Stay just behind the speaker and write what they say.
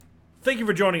Thank you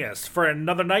for joining us for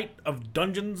another night of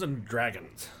Dungeons and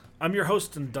Dragons. I'm your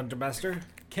host and Dungeon Master,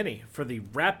 Kenny. For the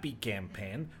Rappy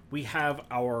campaign, we have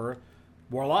our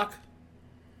Warlock.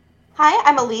 Hi,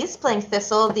 I'm Elise, playing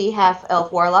Thistle, the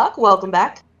half-elf warlock. Welcome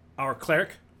back. Our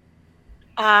Cleric.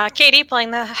 Katie, playing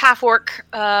the half-orc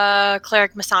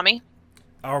cleric Masami.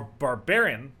 Our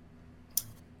Barbarian.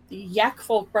 The Yak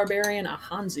Folk Barbarian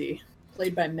Ahanzi,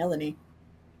 played by Melanie.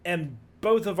 And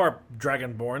both of our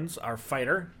Dragonborns, our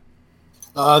Fighter.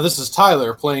 This is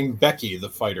Tyler, playing Becky, the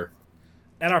Fighter.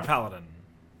 And our Paladin.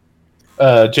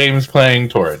 James playing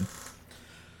Torrid.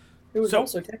 Who was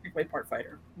also technically part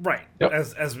fighter. Right. Yep.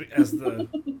 As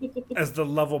the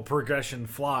level progression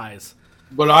flies.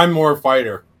 But I'm more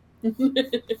fighter.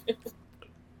 That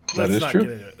Let's is not true.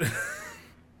 get into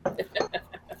it.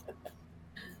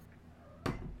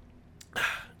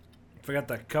 Forgot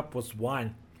that cup was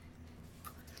wine.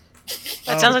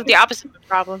 That sounds like the opposite of a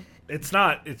problem. It's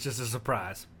not. It's just a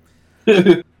surprise.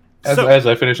 As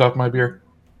I finish off my beer.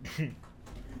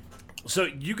 So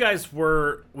you guys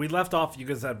we left off, you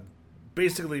guys had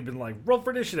basically been like, roll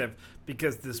for initiative,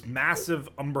 because this massive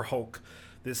Umber Hulk,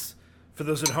 for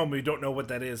those at home who don't know what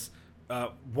that is,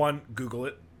 one, Google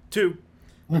it. Two,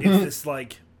 it's this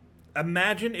like,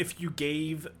 imagine if you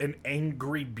gave an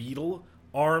angry beetle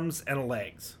arms and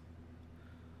legs.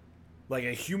 Like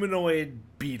a humanoid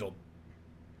beetle.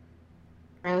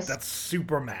 That's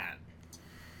super mad.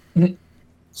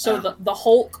 So the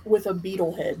Hulk with a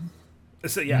beetle head.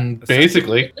 So yeah,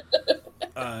 basically.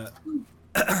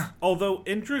 Although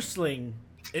interesting,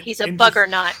 He's a bugger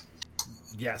nut.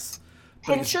 Yes.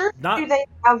 Pincher? Do they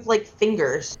have,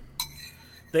 fingers?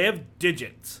 They have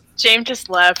digits. James just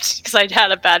left because I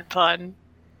had a bad pun.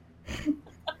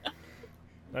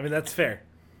 I mean, that's fair.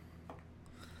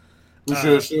 We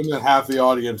should assume that half the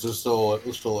audience is still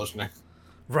listening.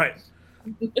 Right.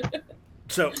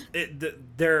 So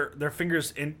their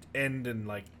fingers end in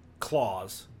like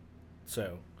claws.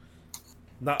 So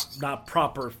not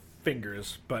proper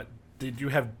fingers, but they do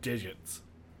have digits.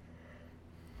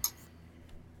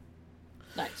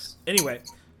 Nice. Anyway,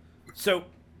 so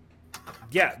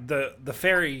yeah, the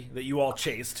fairy that you all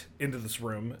chased into this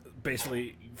room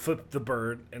basically flipped the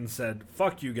bird and said,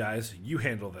 "Fuck you guys, you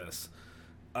handle this."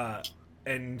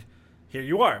 And here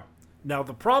you are. Now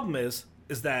the problem is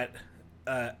that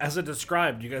as I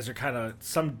described, you guys are kind of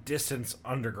some distance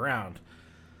underground.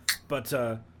 But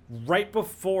right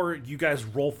before you guys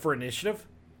roll for initiative,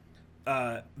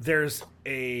 there's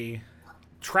a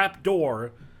trap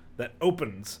door that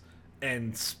opens,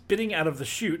 and spitting out of the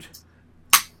chute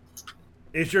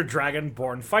is your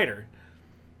dragonborn fighter.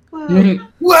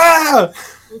 Wow!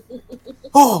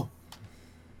 Oh,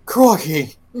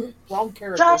 crikey! Wrong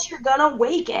character. Josh, you're gonna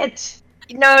wake it!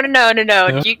 No.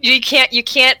 You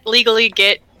can't legally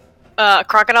get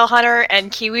Crocodile Hunter and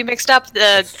Kiwi mixed up.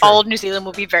 All of New Zealand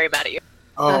will be very mad at you.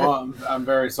 Oh, I'm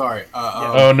very sorry.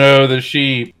 Oh no, the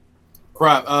sheep.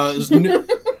 Crap.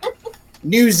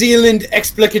 New Zealand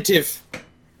explicative.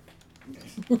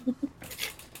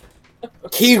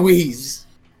 Kiwis.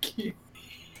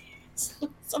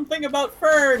 Something about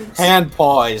ferns. Hand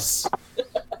paws.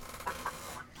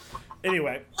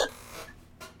 Anyway.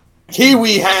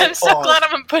 Kiwi hand I'm so glad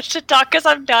I'm pushed to talk because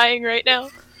I'm dying right now.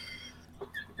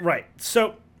 Right.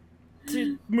 So,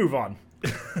 to move on.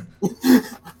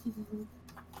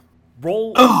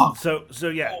 Roll. So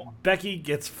yeah, Becky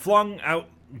gets flung out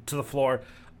to the floor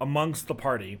amongst the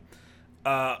party,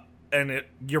 and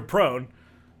you're prone,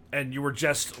 and you were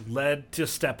just led to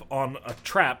step on a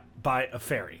trap by a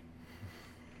fairy.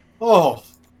 Oh,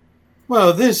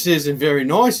 well, this isn't very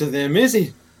nice of them, is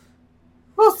it?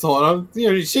 I thought,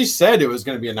 she said it was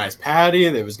going to be a nice patty.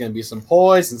 There was going to be some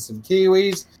pies and some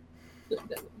kiwis.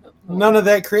 None of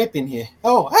that crap in here.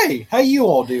 Oh, hey, how you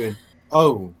all doing?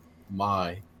 Oh,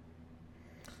 my.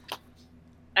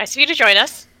 Nice of you to join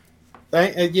us.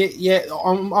 Yeah.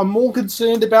 I'm more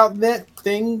concerned about that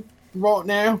thing right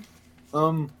now.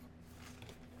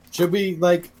 Should we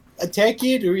attack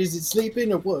it, or is it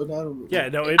sleeping, or what? I don't know. Yeah,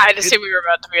 no. I'd assume we were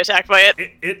about to be attacked by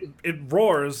it. It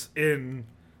roars in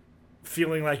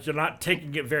feeling like you're not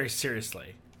taking it very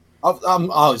seriously.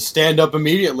 I'll stand up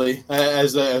immediately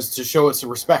as to show it some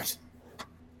respect.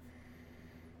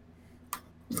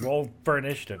 Roll for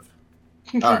initiative.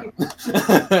 All right.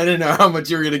 I didn't know how much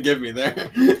you were going to give me there.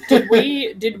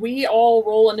 Did we all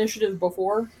roll initiative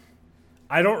before?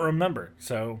 I don't remember,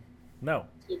 so no.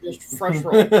 Just fresh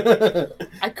roll.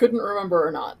 I couldn't remember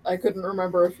or not. I couldn't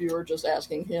remember if you were just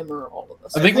asking him or all of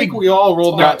us. I think we all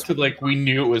rolled out to we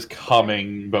knew it was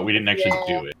coming, but we didn't actually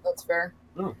do it. That's fair.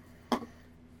 Oh.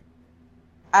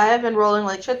 I have been rolling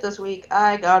like shit this week.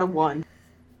 I got a 1.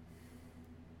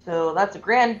 So that's a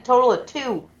grand total of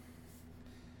 2.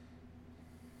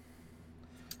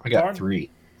 I got Darn. 3.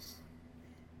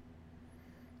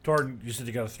 Torn, you said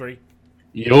you got a 3.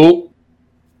 Yo.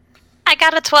 I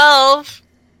got a 12.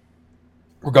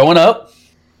 We're going up.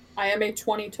 I am a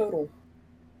 20 total.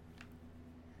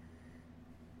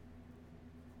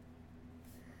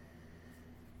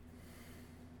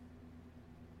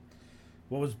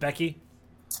 What was Becky?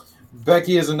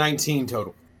 Becky is a 19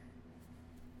 total.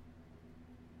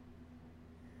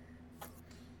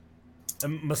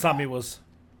 And Masami was.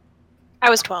 I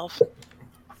was 12.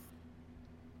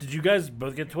 Did you guys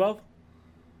both get 12?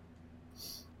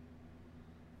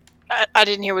 I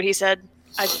didn't hear what he said.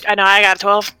 I know I got a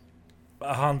 12.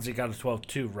 Hansi got a 12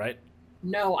 too, right?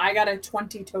 No, I got a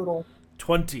 20 total.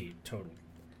 20 total.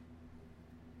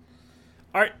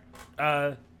 All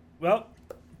right. Well,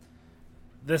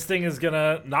 this thing is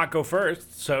gonna not go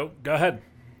first, so go ahead.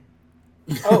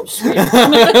 Oh, sweet.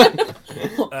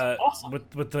 Awesome.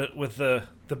 With the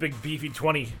big beefy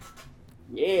 20.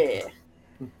 Yeah.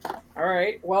 All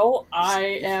right. Well,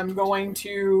 I am going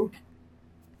to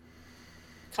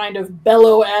kind of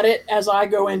bellow at it as I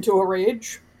go into a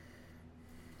rage.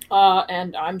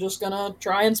 And I'm just gonna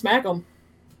try and smack him.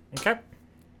 Okay.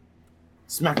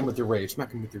 Smack him with your rage.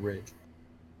 Smack him with your rage.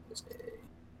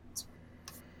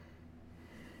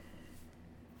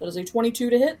 That is a 22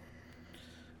 to hit.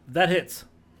 That hits.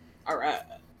 All right.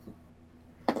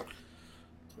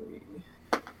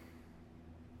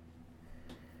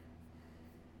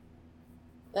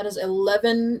 That is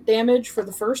 11 damage for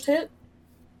the first hit.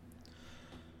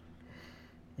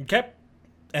 Okay.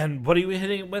 And what are you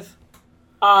hitting it with?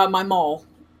 My maul.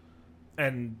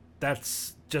 And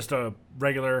that's just a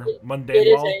regular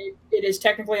mundane maul? It is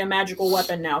technically a magical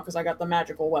weapon now because I got the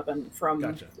magical weapon from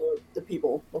Gotcha. the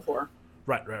people before.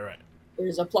 Right. It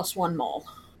is a +1 maul.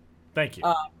 Thank you.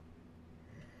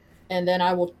 And then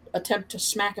I will attempt to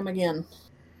smack him again.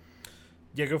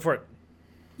 Yeah, go for it.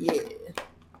 Yeah.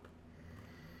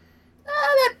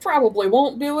 That probably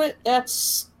won't do it.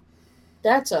 That's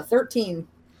a 13.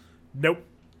 Nope.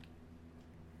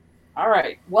 All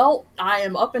right. Well, I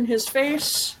am up in his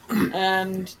face,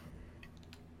 and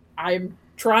I'm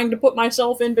trying to put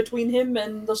myself in between him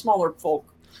and the smaller folk.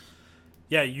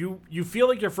 Yeah, you feel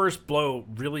like your first blow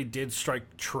really did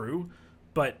strike true,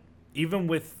 but even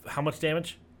with how much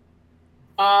damage?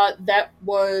 That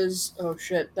was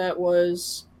That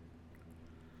was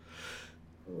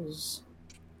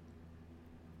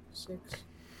 6,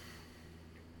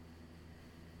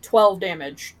 12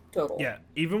 damage total. Yeah,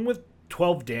 even with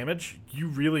 12 damage, you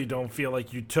really don't feel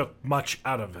like you took much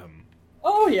out of him.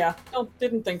 Oh yeah. No,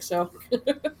 didn't think so.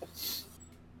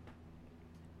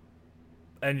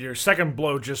 And your second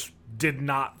blow just did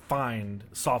not find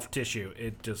soft tissue.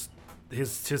 It just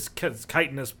his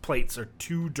chitinous plates are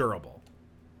too durable.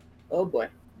 Oh boy.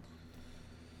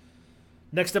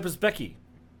 Next up is Becky.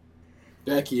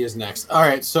 Becky is next. All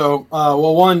right. So,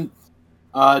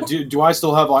 do I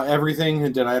still have everything?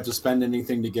 And did I have to spend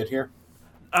anything to get here?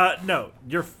 No,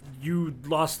 you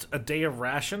lost a day of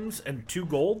rations and 2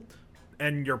 gold,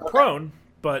 and you're prone.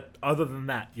 But other than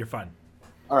that, you're fine.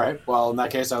 All right. Well, in that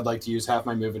case, I would like to use half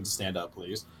my movement to stand up,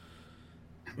 please.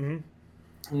 Mm-hmm.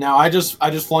 Now, I just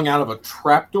flung out of a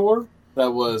trapdoor that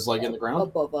was like in the ground.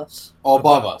 Above us. Oh,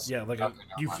 above us. Yeah, like Okay,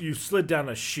 you slid down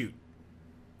a chute.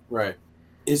 Right.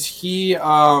 Is he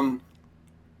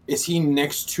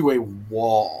next to a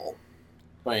wall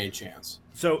by any chance?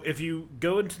 So if you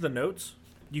go into the notes,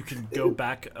 you can go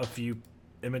back a few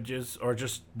images or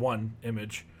just one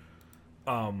image.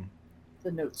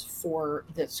 The notes for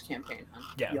this campaign.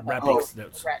 Huh? Yeah, You'll Rat have Beak's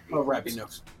notes. Rappy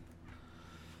notes.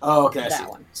 Oh, okay. I see. That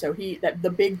one. So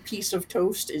the big piece of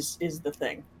toast is the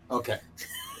thing. Okay.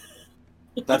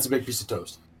 That's a big piece of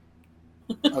toast.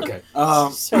 Okay.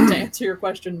 So to answer your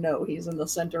question, no, he's in the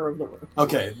center of the room.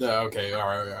 Okay. Okay. All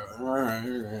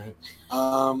right.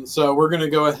 So we're gonna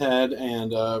go ahead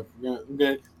and I'm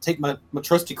gonna take my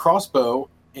trusty crossbow,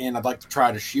 and I'd like to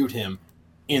try to shoot him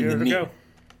in the knee. Go.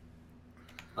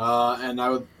 And I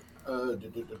would.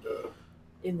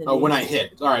 In the Oh, when knee. I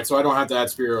hit. All right. So I don't have to add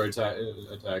superior attack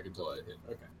until I hit.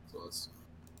 Okay. So let's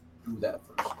do that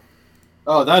first.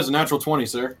 Oh, that is a natural 20,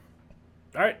 sir.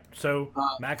 All right, so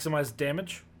maximize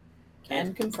damage.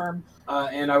 Can confirm.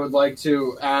 And I would like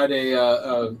to add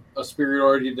a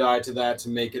superiority die to that to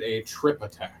make it a trip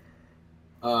attack.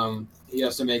 He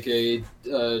has to make a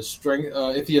strength.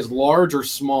 If he is large or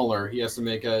smaller, he has to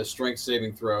make a strength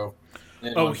saving throw.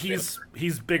 Oh, he's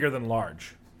bigger than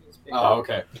large. Oh,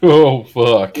 okay. Oh,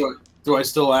 fuck. Do I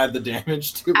still add the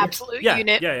damage to it? Absolute Yeah,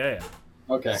 unit. yeah.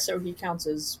 Okay. So he counts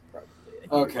as probably.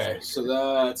 Okay, so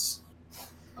that's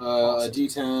A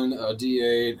D10, a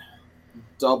D8,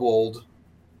 doubled,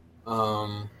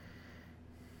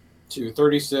 to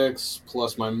 36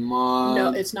 plus my mod.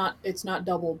 No, it's not. It's not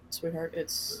doubled, sweetheart.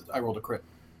 I rolled a crit.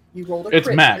 You rolled a crit.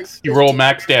 It's max. You roll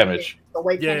max damage. The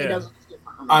way Kenny Yeah. does it.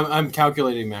 I'm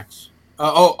calculating max.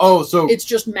 So It's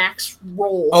just max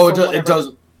roll. it for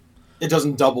doesn't. It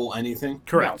doesn't double anything.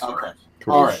 Correct. No. Okay. It's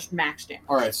All right. just max damage.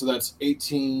 All right. So that's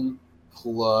 18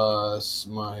 plus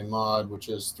my mod, which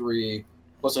is 3.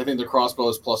 Plus, I think the crossbow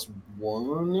is plus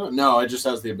 1. No, it just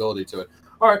has the ability to it.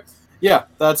 All right. Yeah,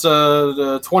 that's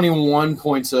 21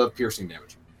 points of piercing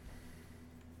damage.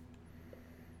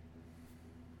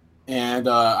 And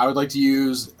I would like to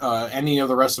use any of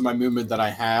the rest of my movement that I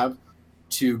have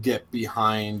to get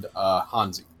behind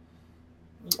Hansi.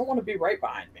 You don't want to be right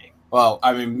behind me. Well,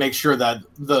 I mean, make sure that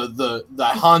the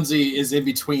Hansi is in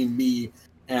between me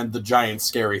and the giant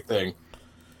scary thing.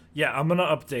 Yeah, I'm gonna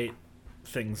update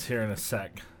things here in a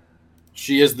sec.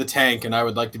 She is the tank, and I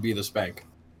would like to be the spank.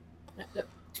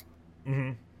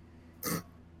 Mm-hmm.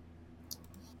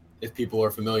 If people are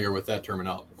familiar with that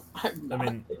terminology, I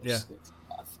mean, yeah.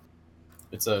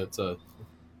 it's a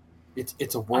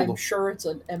World I'm of sure it's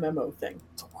an MMO thing.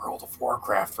 it's a World of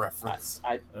Warcraft reference.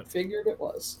 I figured it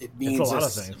was. It means a lot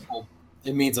of things. simple.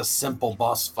 It means a simple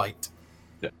boss fight.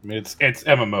 Yeah, I mean, it's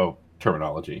MMO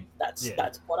terminology. That's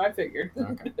what I figured.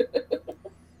 Okay.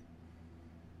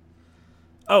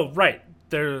 Oh, right.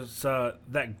 There's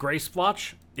that gray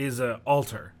splotch is an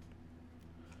altar.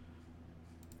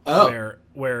 Oh,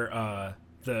 Where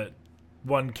the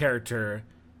one character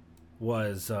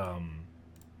was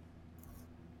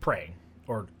praying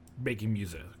or making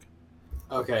music.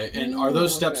 okay. And are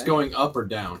those steps Okay. going up or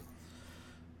down?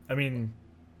 I mean,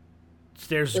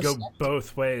 stairs The go steps-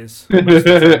 both ways.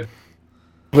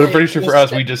 But I'm pretty sure for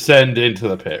us, we descend into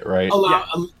the pit, right?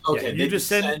 Okay. Yeah, they you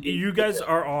descend. descend You into guys the-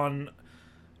 are on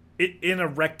in a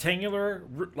rectangular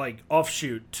like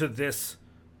offshoot to this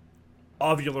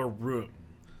ovular room.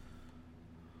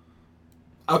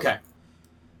 Okay.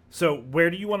 So where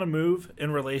do you want to move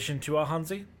in relation to a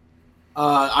Hansi?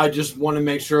 I just want to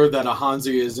make sure that a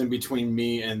Hansi is in between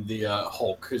me and the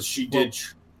Hulk because she did.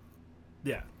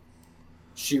 Yeah.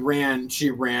 She ran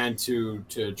to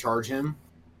charge him.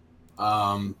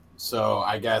 So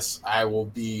I guess I will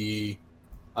be.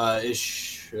 I mean,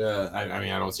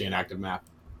 I don't see an active map.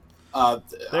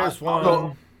 There's one.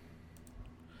 go-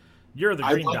 You're the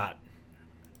I'd green like- dot.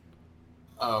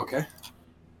 Okay.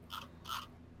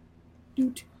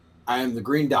 Doot. I am the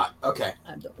green dot. Okay.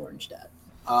 I'm the orange dad.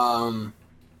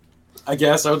 I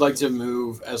guess I would like to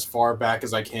move as far back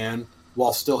as I can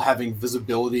while still having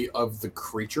visibility of the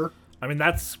creature. I mean,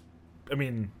 I That's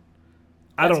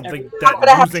don't think everywhere. I'm gonna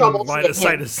that have losing trouble line of seeing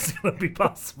sight him. is going to be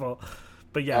possible.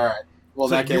 But yeah. All right. Well,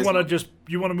 So in that you case,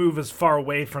 want to move as far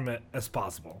away from it as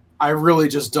possible. I really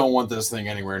just don't want this thing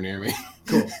anywhere near me.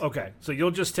 Cool. Okay. So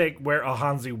you'll just take where a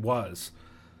Hansi was.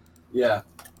 Yeah.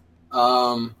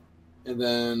 And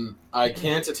then I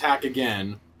can't attack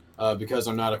again because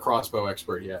I'm not a crossbow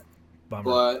expert yet. Bummer.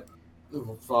 But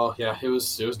well, yeah, it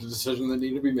was the decision that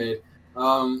needed to be made.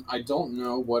 I don't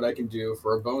know what I can do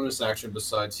for a bonus action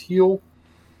besides heal.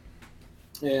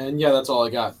 And yeah, that's all I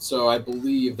got. So I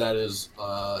believe that is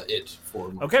it for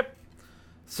me. Okay.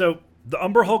 So the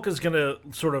Umber Hulk is going to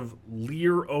sort of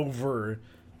leer over,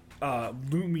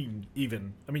 looming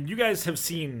even. I mean, you guys have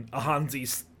seen a Hansi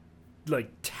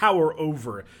like tower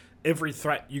over every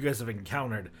threat you guys have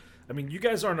encountered. I mean, you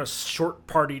guys aren't a short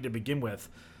party to begin with.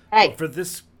 Hey, But for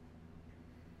this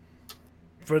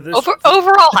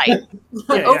Overall height. yeah.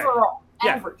 Overall,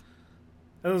 Yeah. average.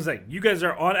 I was saying, you guys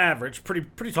are on average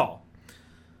pretty tall.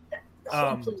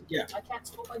 Yeah. I can't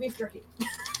spell my beef jerky.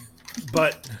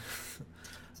 But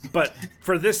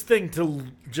for this thing to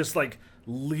just like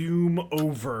loom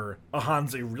over a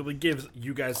Hansi really gives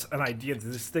you guys an idea that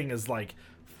this thing is like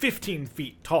 15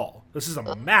 feet tall. This is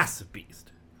a massive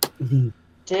beast.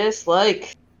 just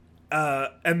like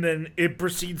And then it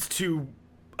proceeds to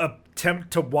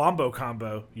attempt to wombo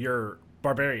combo your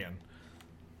barbarian.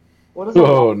 what is it?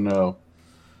 Oh no.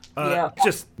 Yeah.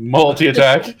 Just Multi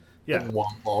attack. yeah.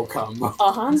 Wombo combo.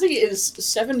 Hansi is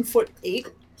 7'8",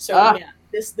 so Ah. yeah,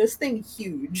 this thing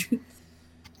huge.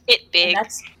 It And big.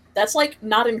 that's like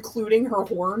not including her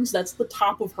horns. That's the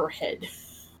top of her head.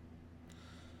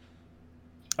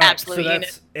 All right, Absolute so unit.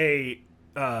 that's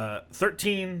a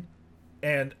 13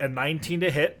 and a 19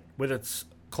 to hit with its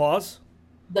claws,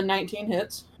 The 19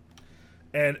 hits.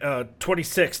 and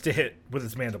 26 to hit with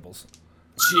its mandibles.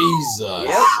 Jesus.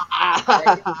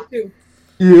 Two.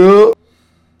 Yeah.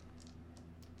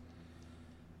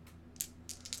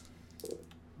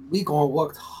 We gonna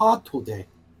work hard today.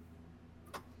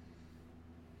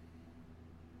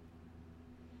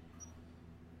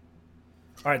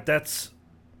 All right, that's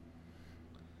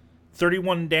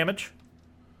 31 damage.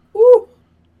 Ooh.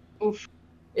 Oof.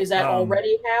 Is that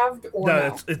already halved or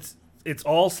no? No, it's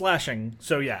all slashing.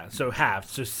 So yeah, so halved,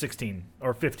 so 16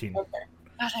 or 15. Okay.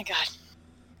 Oh, thank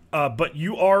God. But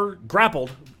you are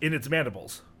grappled in its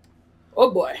mandibles.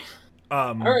 Oh boy.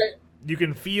 All right. You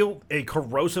can feel a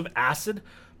corrosive acid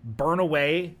burn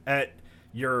away at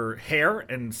your hair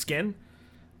and skin,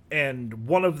 and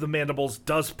one of the mandibles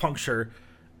does puncture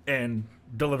and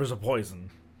delivers a poison.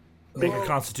 Make a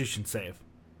Constitution save.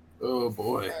 Oh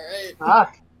boy. All right.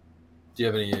 Fuck. Do you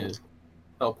have any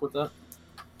help with that?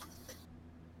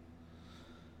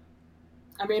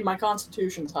 I mean, my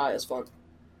Constitution's high as fuck.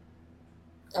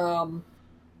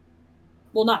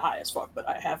 Well, not high as fuck, but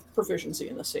I have proficiency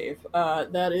in the save.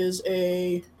 That is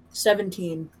a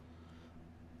 17.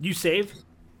 You save,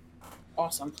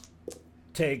 Awesome.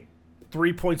 take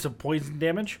 3 points of poison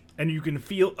damage, and you can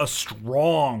feel a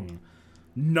strong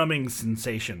numbing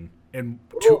sensation in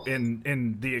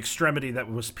the extremity that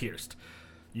was pierced.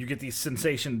 You get the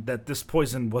sensation that this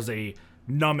poison was a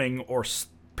numbing or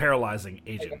paralyzing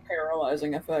agent. Like a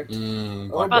paralyzing effect.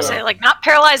 I'll say, like, not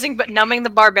paralyzing, but numbing the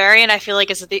barbarian, I feel like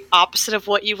is the opposite of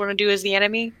what you want to do as the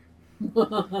enemy.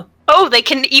 Oh, they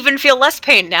can even feel less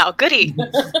pain now. Goody.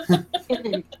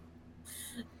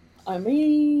 I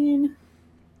mean...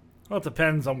 Well, it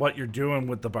depends on what you're doing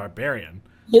with the barbarian.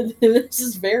 This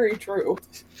is very true.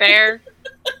 Fair.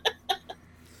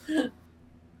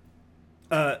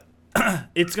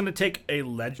 It's going to take a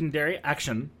legendary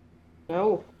action.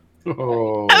 No.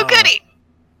 Oh. Oh, goody.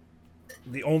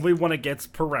 The only one it gets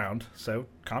per round, so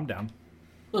calm down.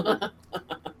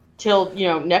 Till,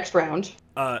 next round.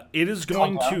 It is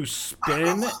going to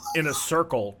spin in a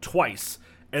circle twice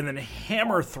and then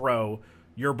hammer throw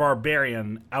your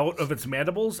barbarian out of its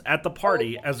mandibles at the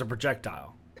party as a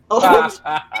projectile. Oh,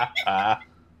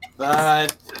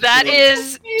 That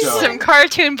is Dope. some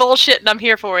cartoon bullshit, and I'm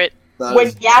here for it.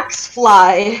 when yaks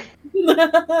fly.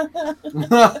 Oh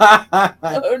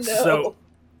no. So,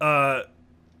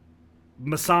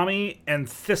 Masami and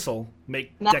Thistle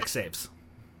make deck saves.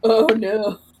 Oh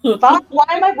no. Fuck, why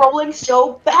am I rolling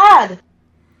so bad?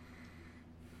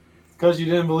 Because you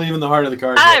didn't believe in the heart of the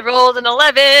card. I rolled an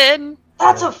 11.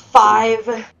 That's a 5.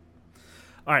 All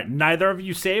right, neither of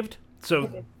you saved,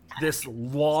 so this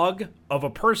log of a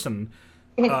person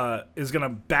is going to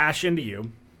bash into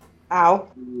you. Ow.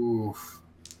 Oof.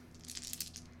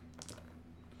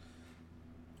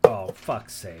 Oh,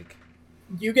 fuck's sake.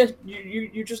 You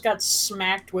just got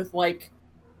smacked with like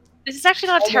This is actually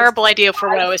not a almost terrible idea for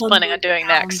what I was planning on 500 doing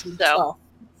next. pounds of So,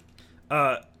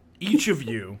 stuff. Each of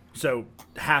you, so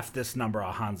half this number,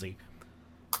 Ahanzi.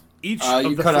 Each You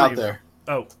of the cut three out of- there.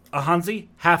 Oh, Ahanzi,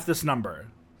 half this number.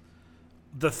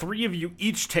 The three of you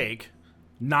each take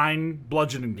 9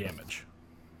 bludgeoning damage.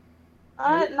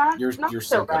 Not You're so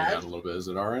still cutting bad. out a little bit. Is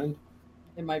it our end?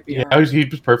 It might be. Yeah, he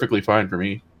was perfectly fine for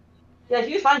me. Yeah,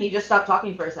 he was fine. He just stopped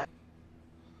talking for a second.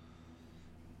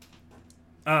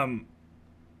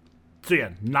 So yeah,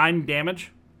 9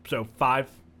 damage. So 5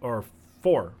 or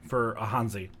 4 for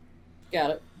Ahanzi.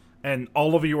 Got it. And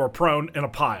all of you are prone in a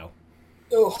pile.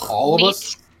 Ugh. All of Neat.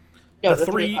 us? No, The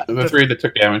three, The three that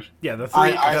took damage. yeah, the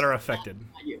 3 I- that are affected.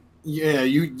 Not you. Yeah,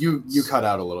 you cut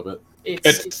out a little bit.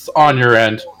 It's on your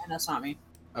end. And Asami.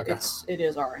 Okay. It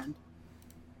is our end.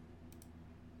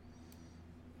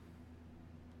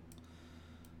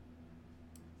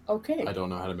 Okay. I don't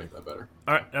know how to make that better.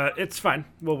 All right, it's fine.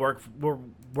 We'll work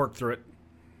through it.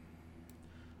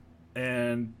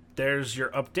 And there's your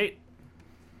update.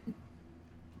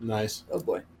 Nice. Oh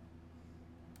boy.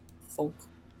 Funk.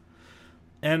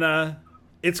 And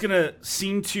it's gonna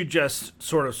seem to just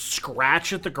sort of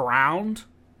scratch at the ground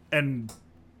and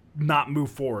not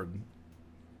move forward.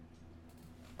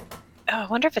 oh, I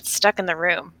wonder if it's stuck in the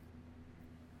room.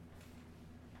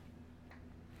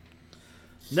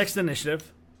 Next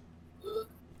initiative,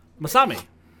 Masami.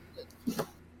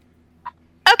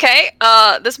 Okay,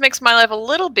 this makes my life a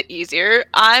little bit easier.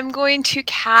 I'm going to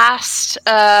cast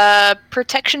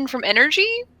Protection from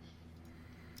Energy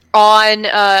on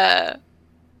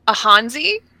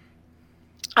Ahanzi.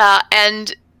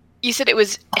 And you said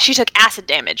she took acid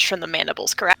damage from the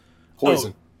mandibles, correct?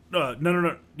 Poison.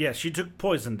 No. Yeah, she took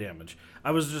poison damage.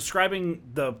 I was describing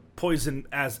the poison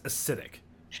as acidic,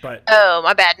 but Oh,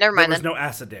 my bad. Never there mind was then. no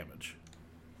acid damage.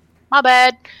 My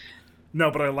bad. No,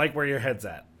 but I like where your head's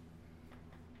at.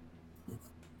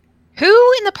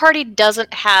 Who in the party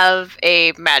doesn't have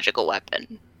a magical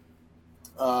weapon?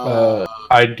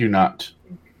 I do not.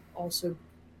 Also,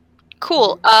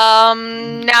 Cool.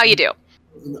 Now you do.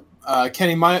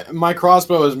 Kenny, my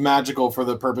crossbow is magical for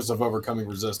the purpose of overcoming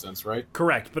resistance, right?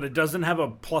 Correct, but it doesn't have a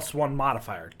 +1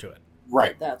 modifier to it.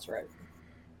 Right. That's right.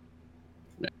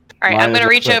 All right, Mine I'm going is to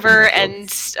reach also over from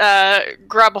and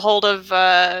grab a hold of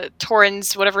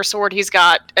Torin's whatever sword he's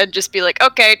got and just be like,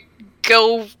 okay,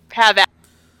 go have at.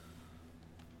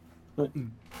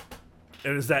 And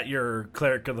is that your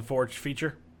Cleric of the Forge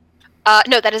feature?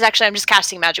 No, that is actually, I'm just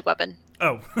casting magic weapon.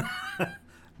 Oh,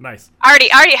 nice. I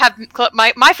already have,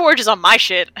 my forge is on my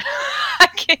shit. I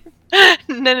can't,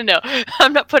 no.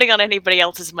 I'm not putting on anybody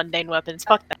else's mundane weapons.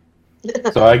 Fuck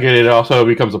that. So I get it. Also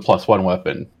becomes a +1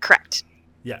 weapon. Correct.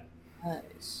 Yeah.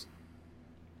 Nice.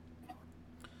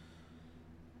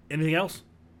 Anything else?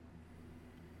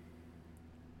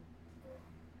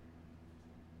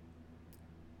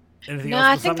 Anything No,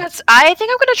 else? I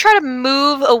think I'm gonna try to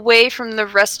move away from the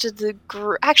rest of the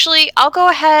group. Actually, I'll go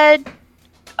ahead.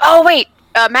 Oh wait,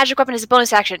 magic weapon is a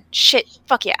bonus action. Shit,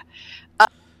 fuck yeah.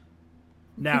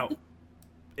 Now,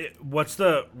 what's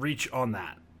the reach on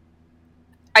that?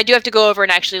 I do have to go over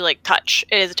and actually like touch.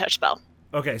 It is a touch spell.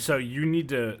 Okay, so you need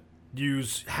to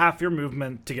use half your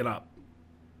movement to get up,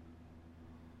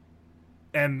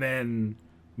 and then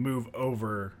move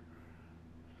over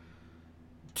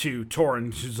to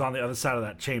Torin, who's on the other side of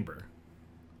that chamber.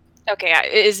 Okay,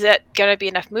 is that gonna be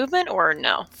enough movement or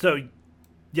no? So,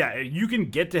 yeah, you can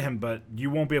get to him, but you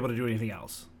won't be able to do anything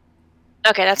else.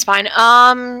 Okay, that's fine.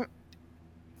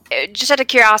 Just out of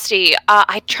curiosity,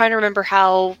 I'm trying to remember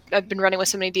how I've been running with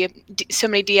so many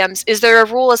DMs. Is there a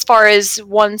rule as far as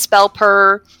one spell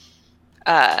per,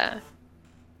 I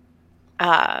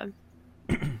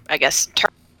guess,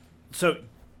 turn? So,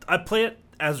 I play it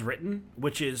as written,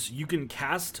 which is you can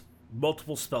cast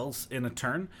multiple spells in a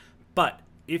turn, but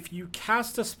if you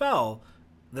cast a spell,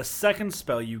 the second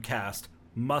spell you cast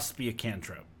must be a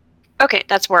cantrip. Okay,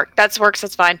 that works.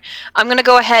 That's fine. I'm gonna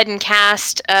go ahead and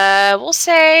cast, we'll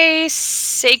say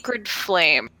Sacred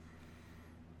Flame.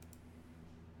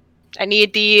 I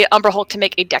need the Umber Hulk to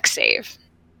make a dex save.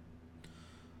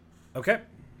 Okay.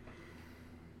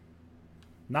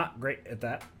 Not great at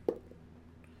that.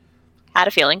 Had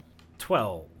a feeling.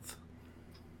 12.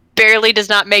 Barely does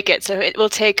not make it, so it will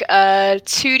take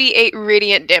 2d8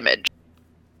 radiant damage.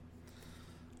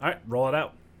 Alright, roll it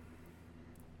out.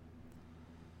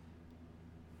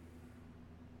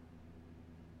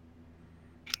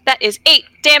 That is 8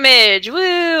 damage!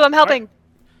 Woo! I'm helping!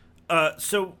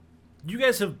 So, you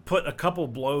guys have put a couple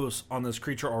blows on this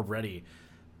creature already,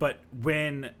 but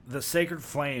when the Sacred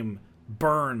Flame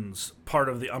burns part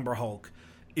of the Umber Hulk,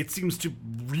 it seems to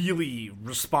really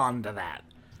respond to that.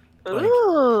 Like,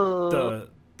 Ooh.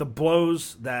 the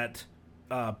blows that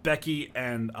Becky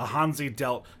and Ahanzi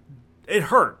dealt, it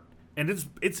hurt, and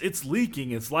it's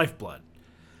leaking its lifeblood,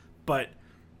 but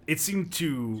it seemed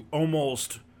to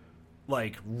almost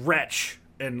like retch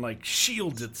and like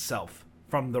shield itself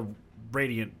from the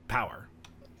radiant power.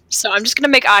 So I'm just gonna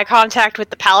make eye contact with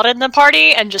the paladin in the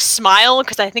party and just smile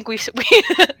because I think we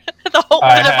the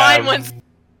divine ones.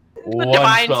 One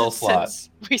spell slot.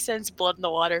 We sense blood in the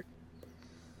water.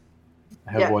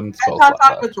 I have one spell I slot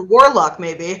talk left. with the warlock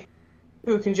maybe,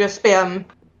 who can just spam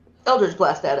Eldritch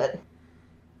Blast at it.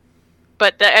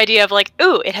 But the idea of like,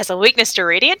 ooh, it has a weakness to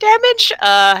radiant damage.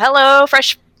 Hello,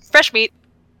 fresh meat.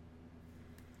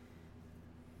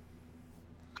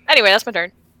 Anyway, that's my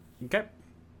turn. Okay.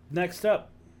 Next up,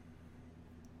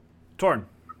 Torn.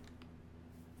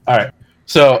 All right.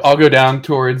 So I'll go down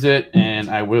towards it, and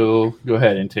I will go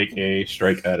ahead and take a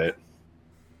strike at it.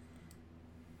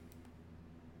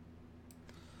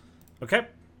 Okay.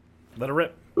 Let it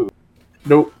rip.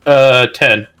 Nope.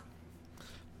 10.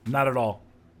 Not at all.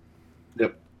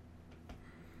 Yep.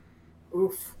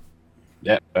 Oof.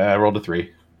 Yep. I rolled a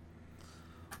 3.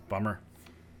 Bummer.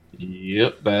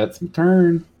 Yep. That's my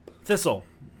turn. Thistle.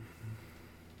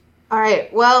 All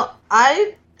right. Well,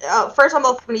 first I'm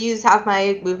going to use half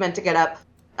my movement to get up.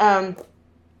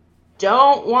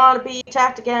 Don't want to be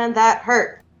attacked again. That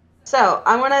hurt. So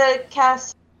I'm going to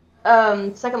cast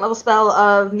second level spell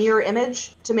of Mirror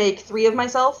Image to make 3 of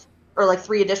myself, or like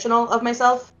 3 additional of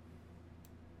myself.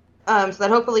 So that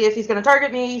hopefully if he's going to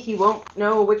target me, he won't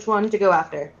know which one to go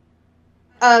after.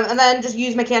 And then just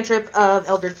use my cantrip of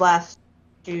Eldritch Blast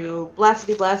to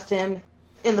blast him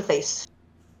in the face.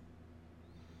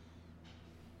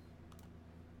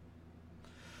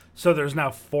 So there's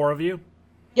now 4 of you?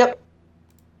 Yep.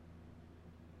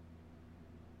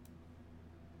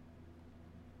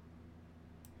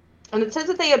 And it says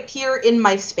that they appear in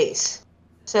my space.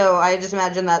 So I just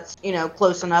imagine that's,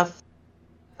 close enough.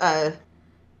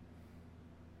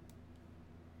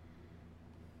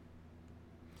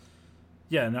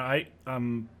 Yeah, no,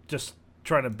 just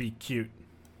trying to be cute.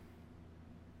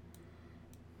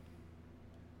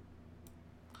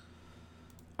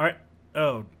 All right.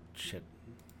 Oh shit.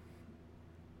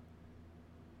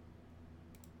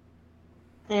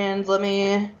 And let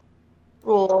me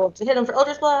roll to hit him for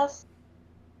Eldritch Blast.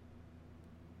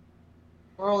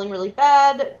 Rolling really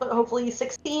bad, but hopefully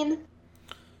 16.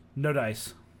 No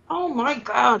dice. Oh my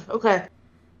god. Okay.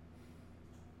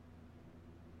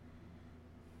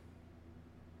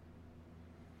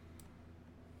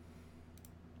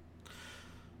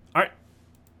 All right.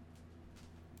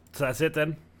 So that's it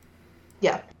then.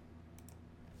 Yeah.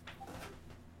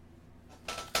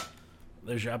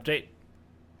 There's your update.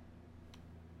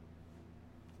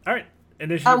 All right.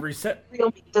 Initiative reset.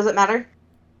 Real me. Does it matter?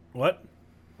 What?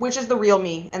 Which is the real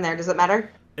me in there? Does it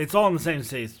matter? It's all in the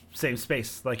same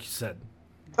space, like you said.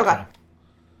 Okay.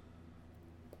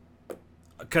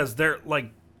 Because they're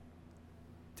like,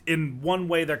 in one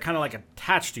way, they're kind of like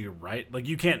attached to you, right? Like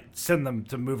you can't send them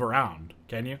to move around,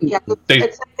 can you? Yeah.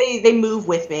 It's like they move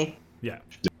with me. Yeah.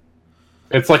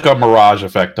 It's like a mirage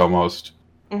effect almost.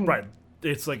 Mm-hmm. Right.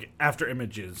 It's like after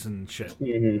images and shit.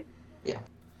 Mm-hmm. Yeah.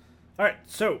 All right.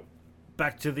 So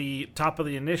back to the top of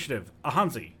the initiative.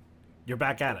 Ahanzi, you're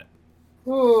back at it.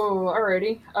 Ooh,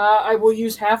 alrighty. I will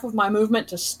use half of my movement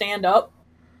to stand up.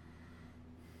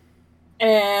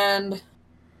 And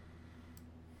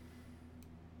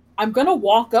I'm gonna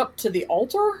walk up to the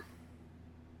altar.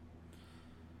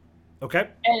 Okay.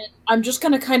 And I'm just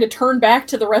gonna kind of turn back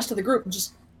to the rest of the group and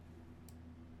just...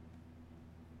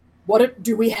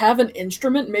 do we have an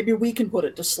instrument? Maybe we can put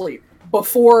it to sleep.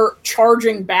 Before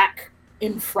charging back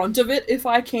in front of it, if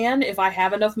I can. If I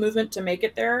have enough movement to make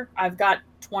it there. I've got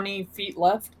 20 feet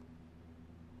left.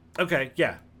 Okay,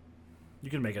 yeah.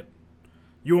 You can make it.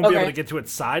 You won't be able to get to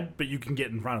its side, but you can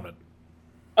get in front of it.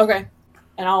 Okay.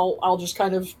 And I'll just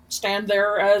kind of stand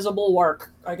there as a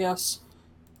bulwark, I guess.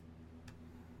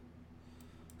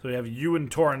 So we have you and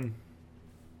Torin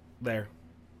there.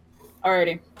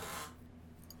 Alrighty.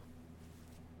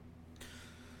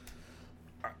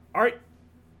 All right.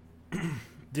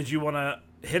 Did you want to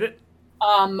hit it?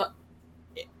 I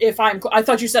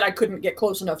thought you said I couldn't get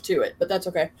close enough to it, but that's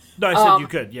okay. No, I said you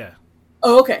could, yeah.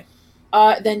 Oh, okay.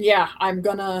 Then yeah, I'm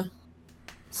gonna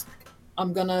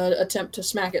attempt to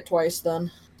smack it twice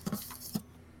then.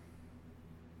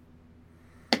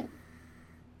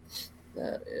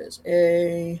 That is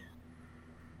a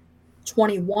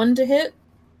 21 to hit.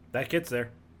 That gets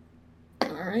there.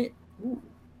 Alright.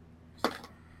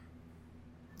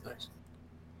 Nice.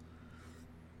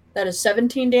 That is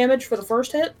 17 damage for the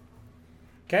first hit.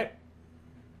 Okay.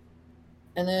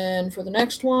 And then for the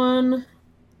next one,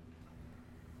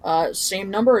 same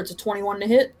number. It's a 21 to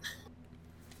hit.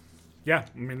 Yeah,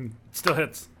 I mean, it still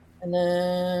hits. And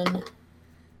then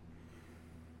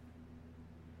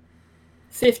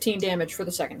 15 damage for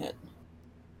the second hit.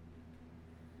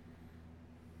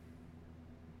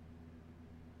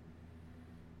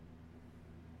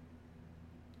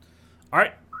 All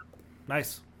right.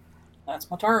 Nice. That's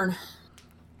my turn.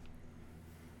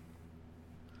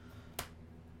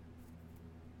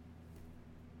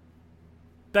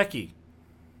 Becky.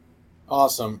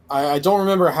 Awesome. I don't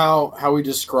remember how we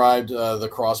described the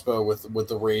crossbow with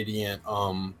the radiant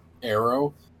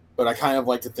arrow, but I kind of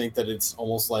like to think that it's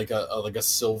almost like a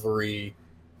silvery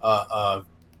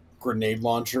grenade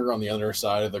launcher on the other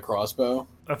side of the crossbow.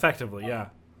 Effectively, yeah.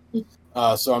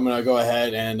 So I'm gonna go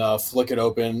ahead and flick it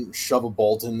open, shove a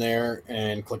bolt in there,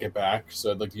 and click it back.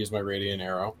 So I'd like to use my radiant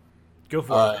arrow. Go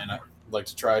for it. And I'd like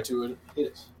to try to hit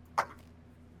it.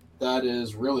 That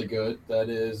is really good. That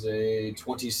is a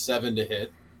 27 to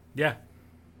hit. Yeah.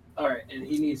 All right, and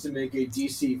he needs to make a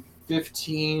DC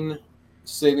 15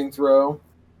 saving throw.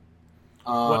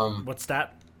 What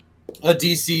stat? A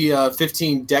DC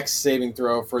 15 Dex saving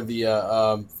throw for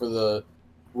the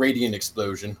radiant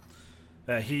explosion.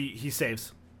 He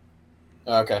saves.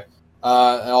 Okay.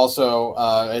 Also,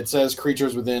 it says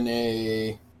creatures within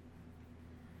a.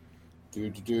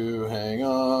 Hang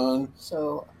on.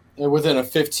 So. Within a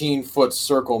 15-foot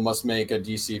circle must make a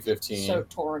DC 15. So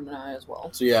Torin and I as well.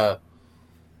 So yeah.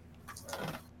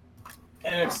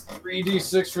 And it's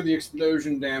 3d6 for the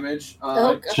explosion damage.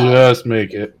 Just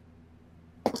make it.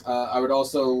 I would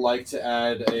also like to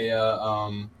add a.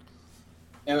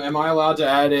 Am I allowed to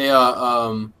add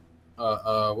a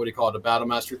what do you call it? A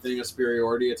Battlemaster thing, a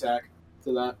superiority attack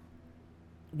to that?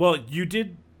 Well, you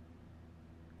did.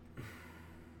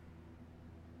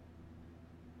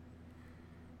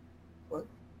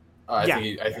 I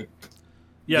think.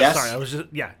 Yeah, yes? sorry. I was just.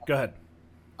 Yeah, go ahead.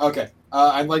 Okay.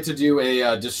 I'd like to do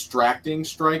a distracting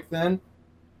strike then.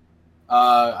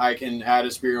 I can add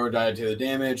a superior die to the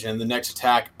damage, and the next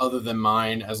attack other than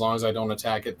mine, as long as I don't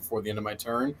attack it before the end of my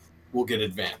turn, will get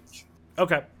advantage.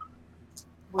 Okay.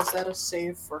 Was that a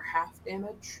save for half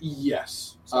damage?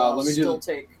 Yes. So I'll let me still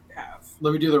take half.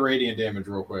 Let me do the radiant damage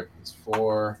real quick. It's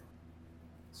 4,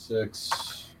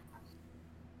 6,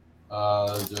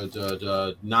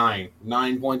 9.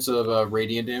 9 points of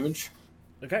radiant damage.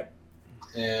 Okay.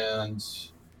 And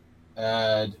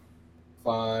add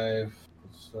 5,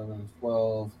 7,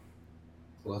 12,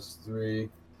 plus 3.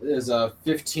 It is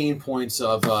 15 points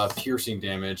of piercing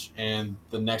damage, and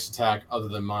the next attack other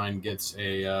than mine gets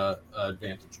a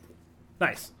advantage.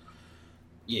 Nice.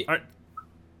 Yeah. All right.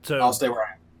 So I'll stay where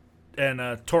I am.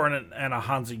 And Torin and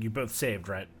Hansa, you both saved,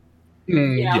 right?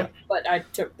 Yeah. But I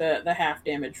took the half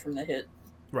damage from the hit.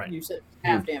 Right. You said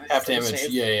half damage. Half for the damage. save.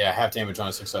 Yeah. Half damage on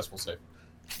a successful save.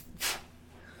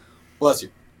 Bless you.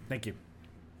 Thank you.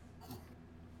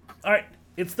 All right.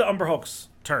 It's the Umber Hulk's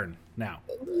turn now.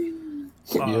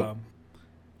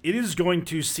 It is going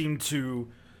to seem to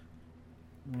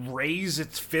raise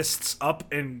its fists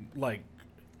up and like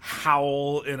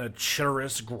howl in a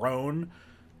chitorous groan,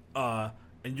 and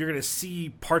you're going to see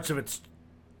parts of its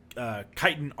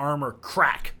chitin armor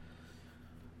crack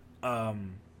as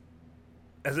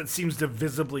it seems to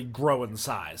visibly grow in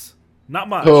size. Not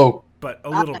much, but a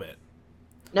little bit.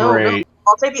 No, Great.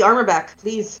 I'll take the armor back,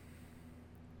 please.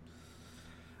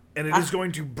 And it is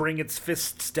going to bring its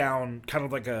fists down, kind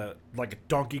of like a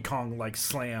Donkey Kong like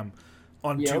slam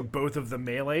onto both of the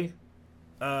melee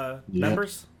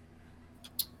members.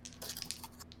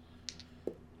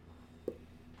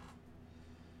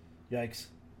 Yikes!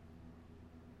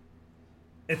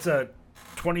 It's a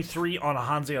 23 on a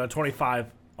Hanzi and a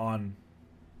 25 on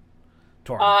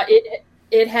Torin.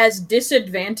 It has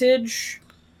disadvantage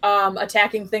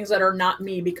attacking things that are not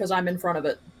me because I'm in front of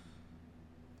it.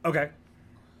 Okay.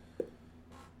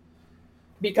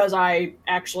 Because I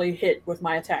actually hit with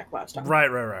my attack last time.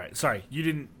 Right. Sorry, you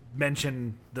didn't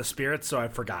mention the spirits, so I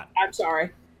forgot. I'm sorry.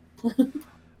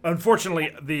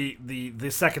 Unfortunately, the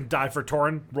second die for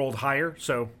Torin rolled higher,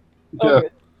 so... Okay.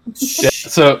 It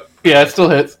still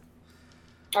hits.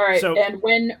 All right, So- and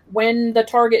when the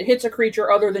target hits a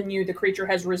creature other than you, the creature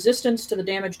has resistance to the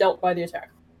damage dealt by the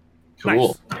attack.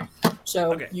 Cool. Nice.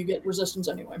 So Okay. you get resistance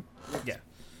anyway. Yeah.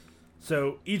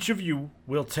 So each of you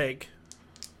will take...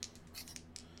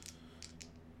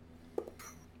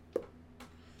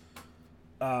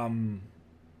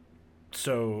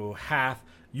 So half.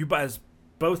 You guys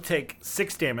both take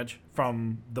 6 damage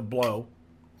from the blow.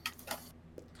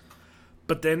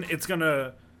 But then it's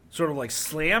gonna sort of like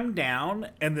slam down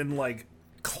and then like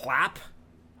clap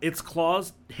its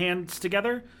claws hands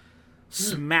together,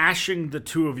 smashing the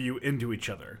two of you into each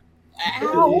other.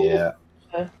 Ow! Yeah.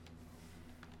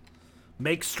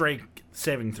 Make strength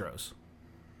saving throws.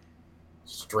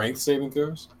 Strength saving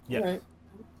throws? Yeah. All right.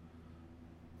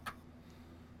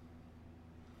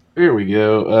 Here we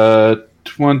go.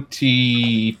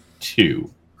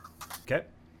 22. Okay.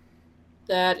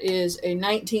 That is a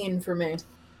 19 for me.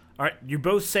 All right, you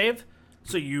both save,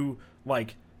 so you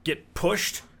like get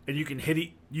pushed, and you can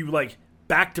you like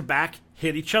back to back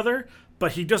hit each other,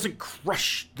 but he doesn't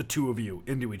crush the two of you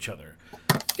into each other.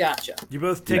 Gotcha. You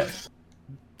both take Yes.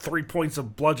 3 points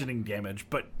of bludgeoning damage,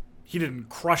 but he didn't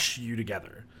crush you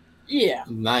together. Yeah,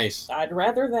 Nice. I'd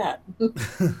rather that.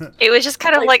 It was just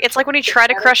kind of like it's like when you try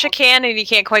to crush a can and you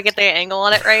can't quite get the angle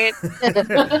on it right.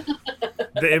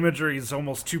 The imagery is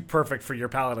almost too perfect for your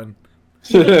paladin.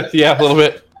 Yeah, a little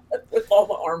bit. With all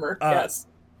the armor, yes.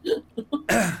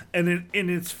 And in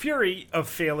its fury of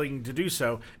failing to do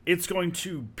so, it's going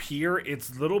to peer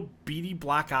its little beady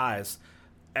black eyes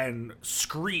and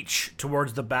screech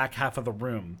towards the back half of the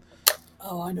room.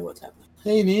 Oh, I know what's happening.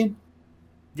 Hey, man.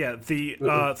 Yeah, the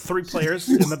 3 players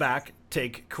in the back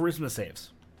take charisma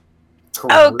saves.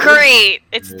 Oh, great!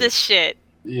 It's this shit.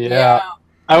 Yeah.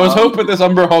 I was hoping this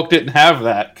Umber Hulk didn't have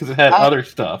that because it had other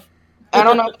stuff. I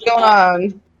don't know what's going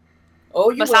on. Oh,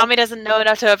 you will. Masami doesn't know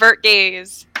enough to avert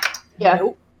gaze. Yeah.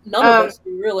 Nope. None of us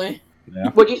do, really. Yeah.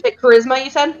 What'd you say? Charisma, you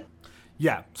said?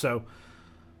 Yeah, so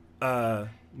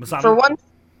Masami. For one?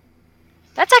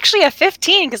 That's actually a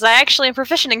 15 because I actually am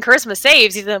proficient in charisma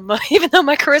saves, even though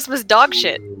my charisma's dog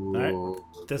shit. Alright.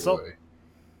 Thistle? Boy.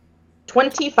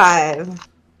 25.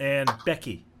 And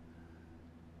Becky.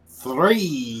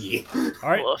 3. All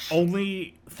right, Woof.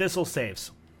 only Thistle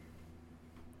saves.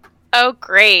 Oh,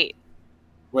 great.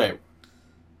 Wait.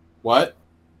 What?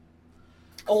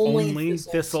 Only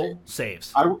Thistle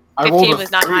saves. I rolled 15 a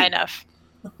was not 3. high enough.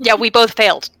 Yeah, we both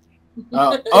failed.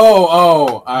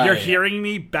 Oh. You're hearing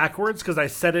me backwards because I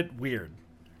said it weird.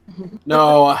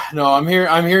 No, I'm here.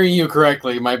 I'm hearing you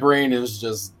correctly. My brain is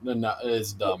just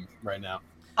is dumb right now.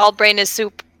 All brain is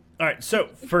soup. All right, so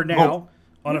for now,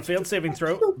 on a failed saving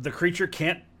throw, the creature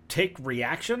can't take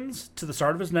reactions to the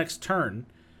start of his next turn,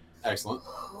 Excellent.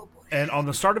 and on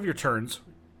the start of your turns,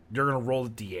 you're going to roll a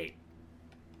d8.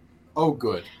 Oh,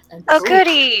 good. Oh,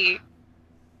 goody.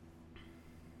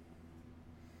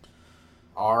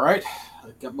 All right, I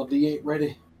got my D8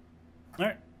 ready All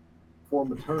right. for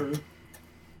my turn.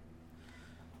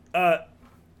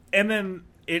 And then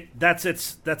that's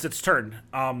its turn.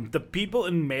 The people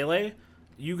in melee,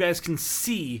 you guys can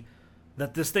see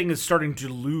that this thing is starting to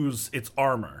lose its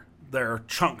armor. There are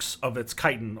chunks of its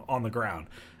chitin on the ground,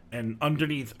 and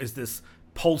underneath is this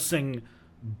pulsing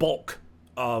bulk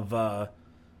of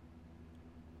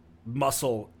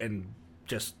muscle and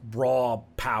just raw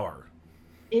power.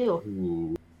 Ew.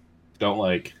 Ooh, don't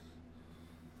like.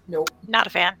 Nope. Not a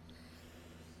fan.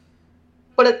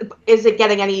 But is it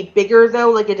getting any bigger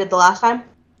though, like it did the last time?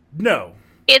 No.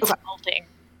 It's Okay. molting.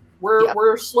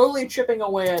 We're slowly chipping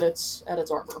away at its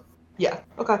armor. Yeah.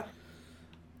 Okay.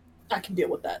 I can deal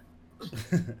with that.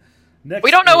 Next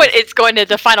We don't know is- what it's going to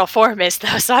the final form is,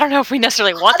 though, so I don't know if we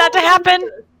necessarily want that to happen.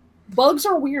 Bugs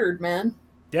are weird, man.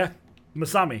 Yeah.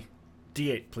 Masami,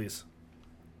 D8, please.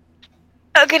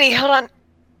 Oh, goody. Hold on.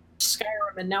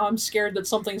 Skyrim, and now I'm scared that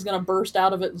something's gonna burst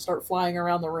out of it and start flying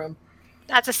around the room.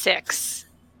 That's a 6.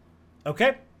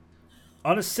 Okay.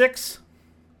 On a 6,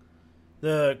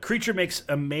 the creature makes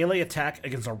a melee attack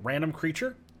against a random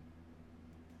creature.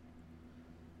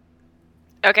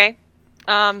 Okay.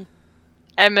 I'm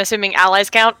assuming allies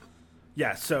count.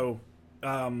 Yeah, so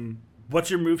what's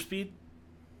your move speed?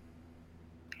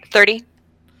 30.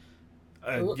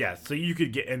 Yeah, so you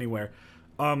could get anywhere.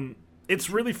 It's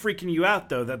really freaking you out,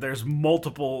 though, that there's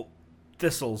multiple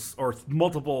thistles or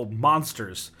multiple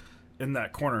monsters in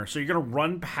that corner. So you're going to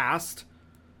run past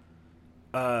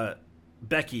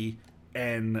Becky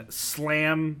and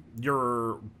slam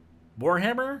your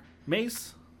Warhammer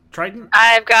mace? Trident?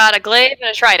 I've got a glaive and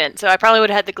a trident, so I probably would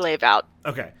have had the glaive out.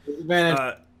 Okay.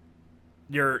 Advantage.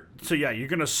 You're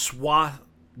going to swath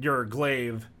your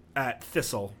glaive at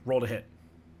Thistle. Roll to hit.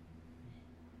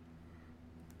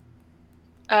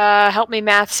 Help me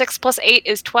math. 6 plus 8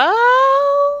 is 12?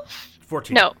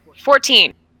 14. No,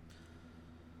 14.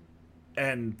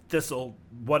 And Thistle,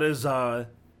 what does Mirror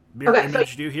Okay, so-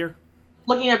 Image do here?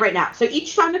 Looking at it right now. So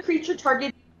each time the creature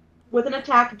targets with an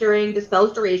attack during the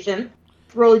spell's duration,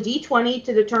 roll a d20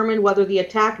 to determine whether the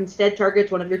attack instead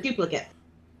targets one of your duplicates.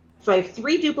 So I have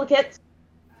 3 duplicates.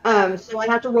 So I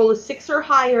have to roll a 6 or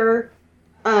higher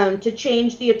to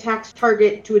change the attack's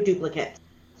target to a duplicate.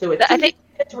 So it's I think-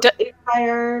 8 or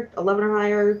higher, 11 or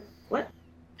higher. What?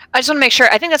 I just want to make sure.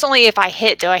 I think that's only if I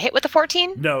hit. Do I hit with the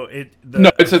 14? No,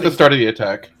 No, it's at the start of the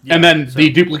attack. Yeah, and then so- the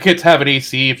duplicates have an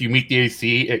AC. If you meet the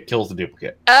AC, it kills the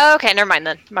duplicate. Okay, never mind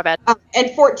then. My bad.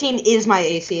 And 14 is my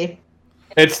AC.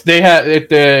 It's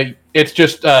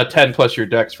just 10 plus your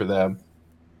dex for them.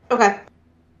 Okay.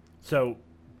 So,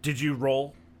 did you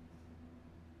roll?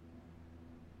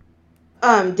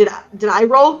 Did I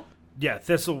roll? Yeah,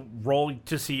 Thistle, roll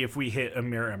to see if we hit a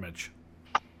Mirror Image.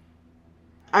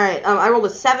 All right. I rolled a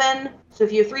 7. So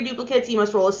if you have 3 duplicates, you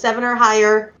must roll a 7 or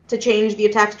higher to change the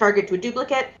attack's target to a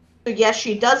duplicate. So yes,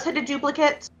 she does hit a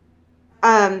duplicate.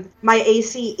 My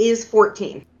AC is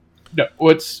 14. No,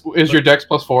 is your dex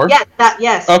plus 4? Yes.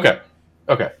 Yes. Okay.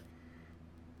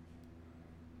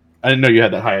 I didn't know you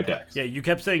had that high a dex. Yeah, you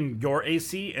kept saying your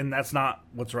AC, and that's not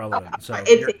what's relevant. So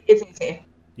It's AC.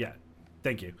 yeah,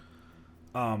 thank you.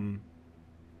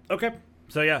 Okay,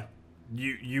 so yeah,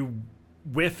 you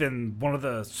whiff, and one of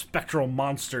the spectral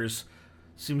monsters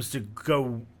seems to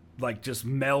go like just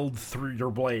meld through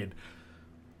your blade,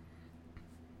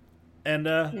 and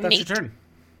that's your Neat. turn.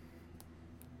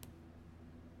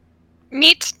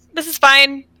 Neat. This is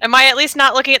fine. Am I at least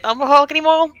not looking at the Hulk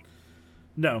anymore?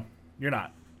 No, you're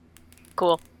not.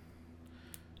 Cool.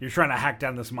 You're trying to hack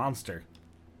down this monster.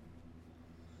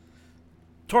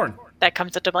 Torn. That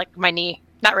comes up to like my knee.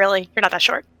 Not really. You're not that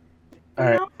short. All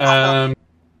right.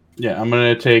 Yeah, I'm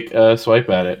gonna take a swipe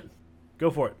at it. Go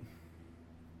for it.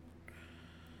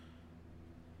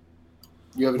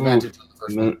 You have advantage on the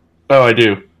first one. Oh, I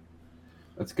do.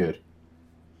 That's good.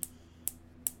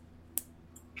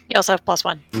 You also have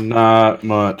 +1. Not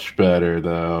much better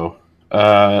though.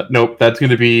 Nope. That's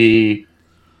gonna be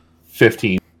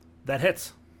 15. That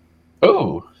hits.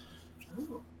 Oh.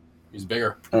 He's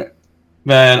bigger.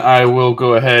 Then I will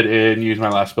go ahead and use my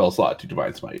last spell slot to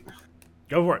Divine Smite.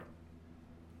 Go for it.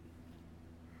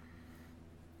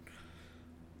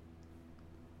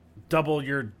 Double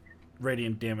your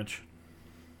radiant damage.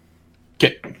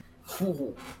 Okay.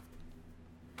 Ooh,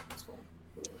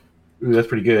 that's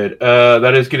pretty good.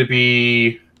 That is going to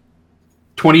be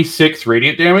 26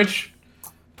 radiant damage.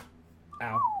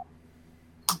 Ow.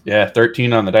 Yeah,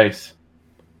 13 on the dice.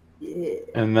 Yeah.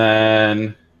 And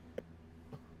then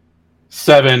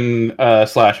 7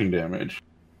 slashing damage.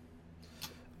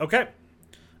 Okay.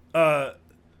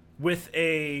 With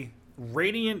a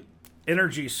radiant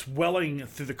energy swelling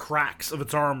through the cracks of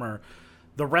its armor,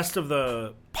 the rest of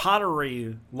the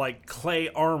pottery, like clay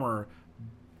armor,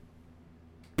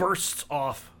 bursts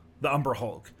off the Umber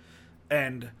Hulk.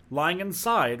 And lying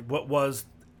inside what was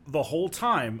the whole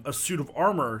time a suit of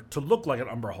armor to look like an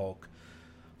Umber Hulk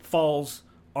falls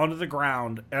onto the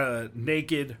ground, a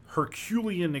naked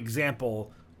Herculean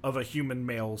example of a human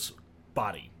male's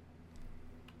body.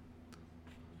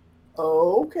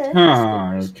 Okay.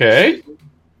 Okay.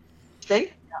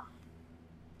 Think?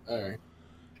 All right.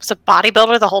 Was a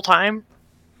bodybuilder the whole time?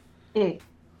 Mm.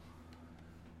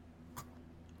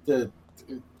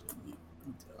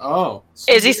 Oh.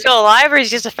 Is he still alive or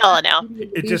is he just a fella now?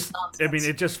 It just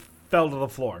fell to the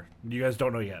floor. You guys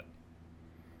don't know yet.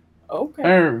 Okay.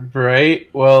 All right.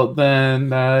 Well, then,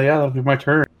 yeah, that'll be my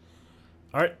turn.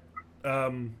 All right.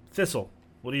 Thistle,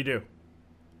 what do you do?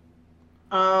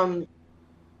 I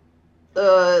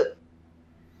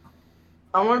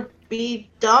want to be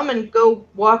dumb and go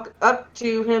walk up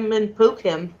to him and poke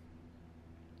him.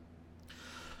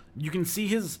 You can see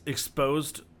his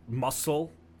exposed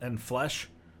muscle and flesh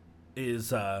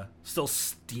is still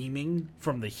steaming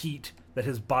from the heat that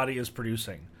his body is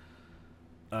producing.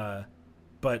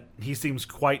 But he seems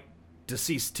quite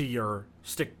deceased to your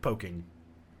stick poking.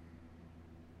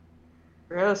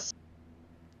 Gross.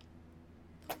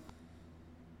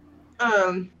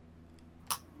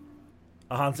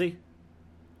 Hansi?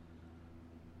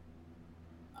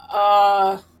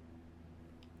 Oh,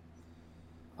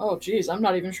 geez, I'm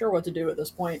not even sure what to do at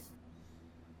this point.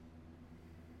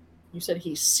 You said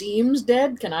he seems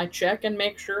dead. Can I check and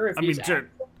make sure if he's actually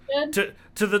dead?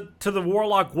 To the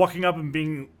warlock walking up and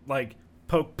being like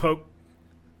poke.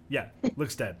 Yeah,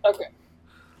 looks dead. Okay.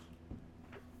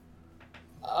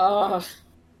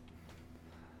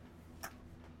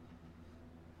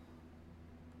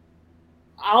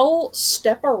 I'll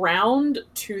step around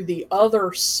to the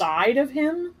other side of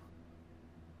him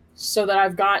so that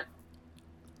I've got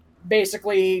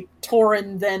basically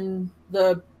Torin, then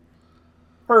the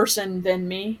person, then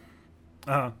me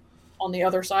Uh-huh. on the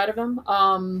other side of him.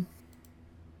 And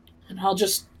I'll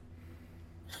just...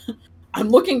 I'm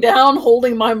looking down,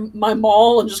 holding my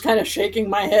maul, and just kind of shaking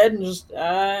my head, and just...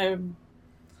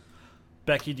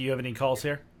 Becky, do you have any calls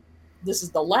here? This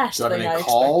is the last Do I have thing any I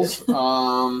calls?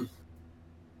 expected.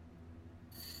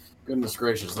 Goodness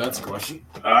gracious, that's a question.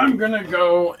 I'm gonna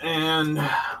go and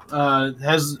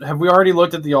have we already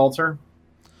looked at the altar?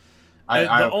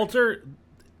 The altar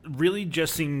really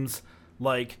just seems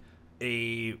like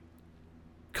a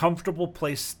comfortable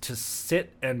place to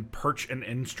sit and perch an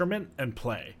instrument and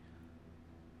play.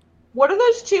 What are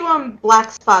those two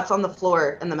black spots on the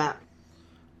floor in the map?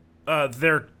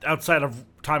 They're outside of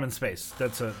time and space.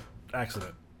 That's an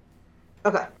accident.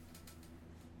 Okay.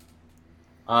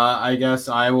 I guess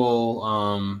I will.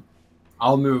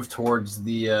 I'll move towards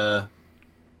the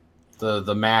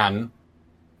man,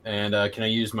 and can I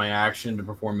use my action to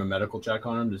perform a medical check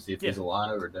on him to see if he's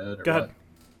alive or dead? Or Go what? ahead.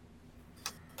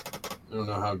 I don't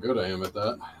know how good I am at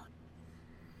that.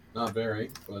 Not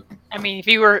very, but I mean, if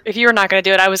you were not going to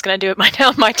do it, I was going to do it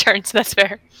my turn, so that's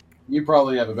fair. you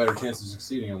probably have a better chance of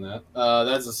succeeding on that.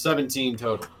 That's a 17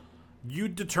 total. You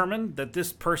determine that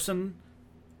this person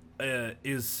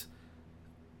is...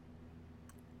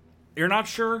 You're not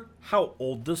sure how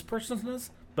old this person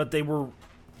is, but they were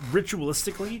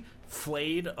ritualistically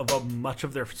flayed of much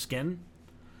of their skin.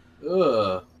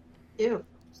 Ugh. Ew.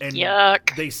 And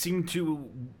Yuck. they seem to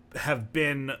have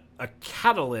been a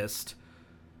catalyst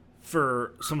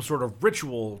for some sort of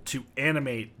ritual to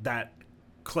animate that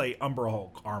clay Umber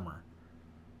Hulk armor.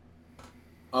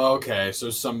 Okay, so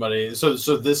somebody, so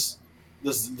this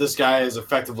guy is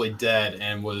effectively dead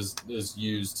and is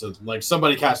used to, like,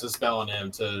 somebody cast a spell on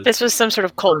him to. This was some sort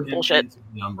of cult turn him bullshit. into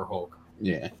the Umber Hulk.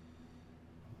 Yeah.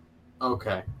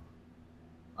 Okay.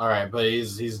 All right, but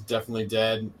he's definitely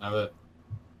dead.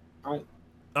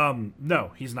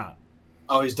 No, he's not.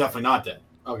 Oh, he's definitely not dead.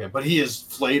 Okay, but he is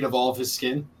flayed of all of his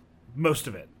skin. Most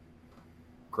of it.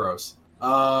 Gross.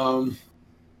 Do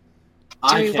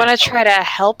we want to try to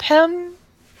help him?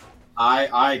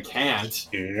 I can't.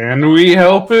 Can we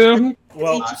help him?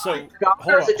 Well, Is he so God,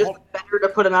 hold or is on, it just better to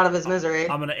put him out of his misery?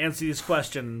 I'm going to answer these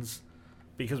questions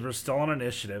because we're still on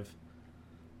initiative.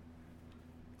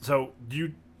 So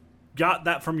you got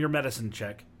that from your medicine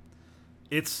check.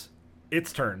 It's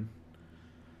turn.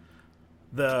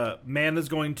 The man is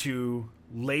going to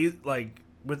lay, like,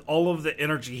 with all of the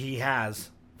energy he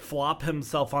has, flop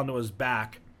himself onto his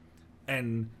back,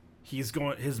 and his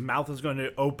mouth is going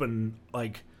to open,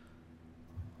 like,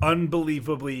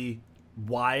 unbelievably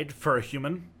wide for a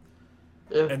human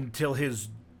until his,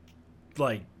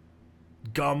 like,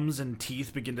 gums and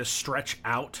teeth begin to stretch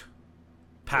out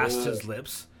past his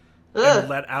lips and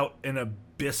let out an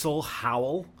abyssal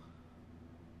howl.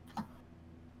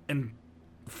 And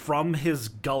from his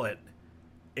gullet,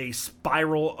 a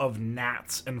spiral of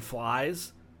gnats and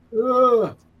flies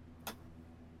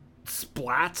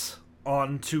splats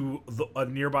onto a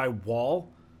nearby wall.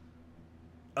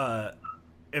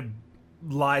 It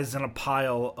lies in a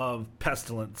pile of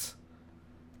pestilence,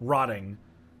 rotting,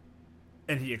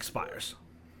 and he expires.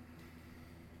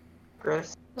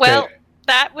 Gross. Well, Okay.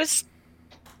 that was...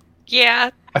 Yeah.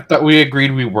 I thought we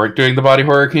agreed we weren't doing the body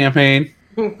horror campaign.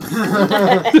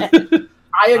 I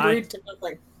agreed to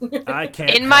nothing. I can't.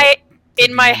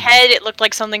 In my head, it looked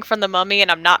like something from The Mummy, and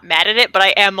I'm not mad at it, but I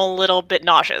am a little bit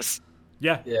nauseous.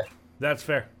 Yeah. Yeah. That's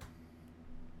fair.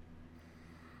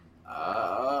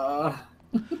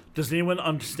 Does anyone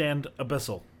understand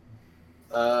Abyssal?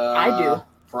 I do.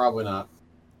 Probably not.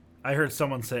 I heard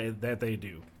someone say that they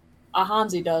do.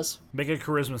 Hansi does. Make a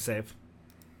charisma save.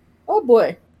 Oh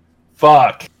boy.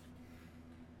 Fuck.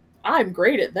 I'm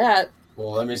great at that.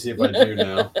 Well, let me see if I do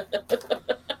now.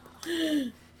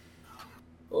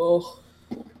 Oh,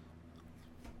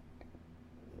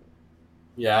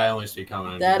 Yeah, I only speak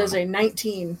common. that is a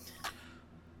 19.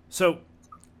 So,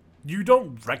 you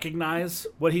don't recognize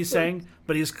what he's saying,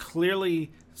 but he's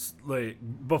clearly, like,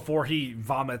 before he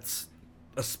vomits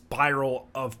a spiral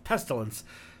of pestilence,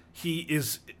 he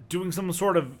is doing some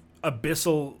sort of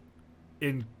abyssal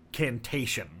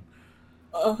incantation.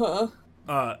 Uh-huh.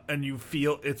 And you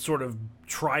feel it sort of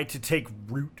try to take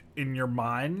root in your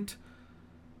mind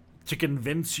to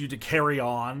convince you to carry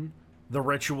on the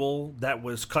ritual that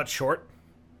was cut short.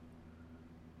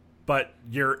 But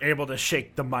you're able to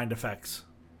shake the mind effects.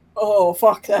 Oh,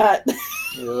 fuck that.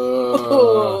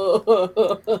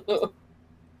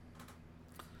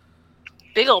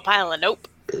 Big ol' pile of nope.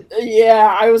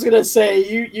 Yeah, I was gonna say,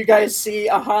 you guys see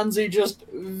Hansi just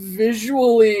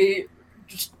visually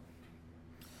just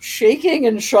shaking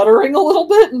and shuddering a little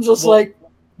bit and just like,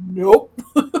 nope.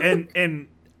 and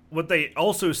what they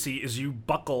also see is you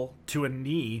buckle to a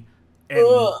knee and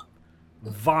Ugh.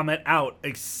 vomit out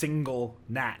a single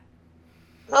gnat.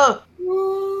 Oh,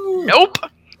 Nope.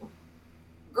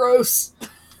 Gross.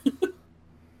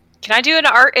 Can I do an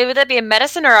art? Would that be a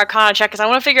medicine or arcana check? Because I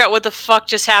want to figure out what the fuck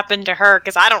just happened to her,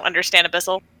 because I don't understand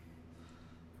Abyssal.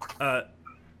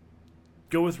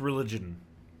 Go with religion.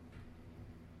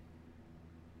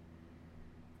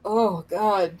 Oh,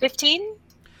 God. 15?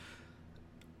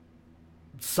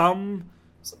 Some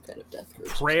Some kind of death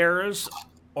curse. prayers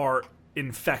are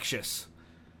infectious,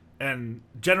 and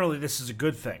generally this is a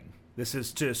good thing. This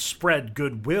is to spread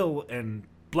goodwill and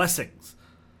blessings.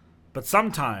 But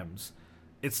sometimes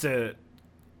it's to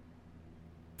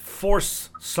force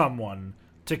someone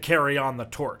to carry on the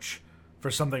torch for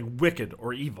something wicked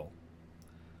or evil.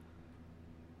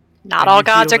 Not And all you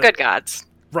gods feel are that- good gods.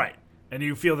 Right. And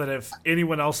you feel that if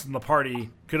anyone else in the party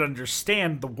could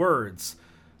understand the words,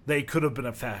 they could have been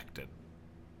affected.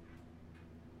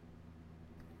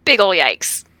 Big ol'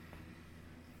 yikes.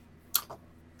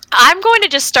 I'm going to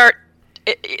just start.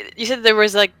 You said there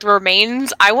was like the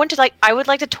remains. I would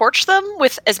like to torch them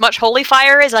with as much holy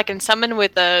fire as I can summon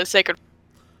with a sacred.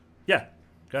 Yeah.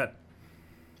 Good.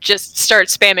 Just start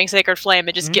spamming sacred flame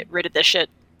and just get rid of this shit.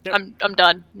 Yep. I'm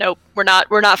done. Nope, we're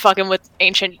not fucking with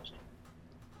ancient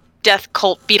death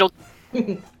cult beetle.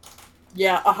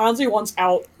 Yeah, Hansi wants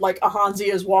out. Like, Hansi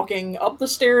is walking up the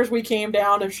stairs we came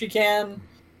down if she can.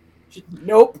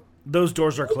 Nope. Those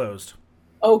doors are closed.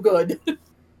 Oh, good.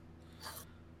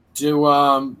 Do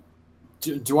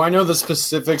I know the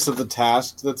specifics of the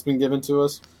task that's been given to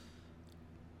us?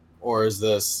 Or is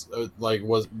this like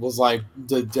was like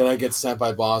did I get sent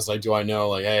by boss? Like, do I know,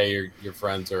 like, hey, your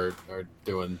friends are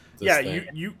doing this Yeah, thing?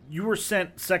 you were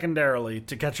sent secondarily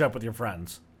to catch up with your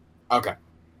friends. Okay.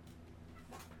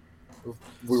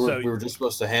 We So- were just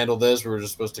supposed to handle this. We were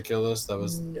just supposed to kill this. That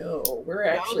was No, we're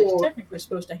actually technically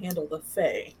supposed to handle the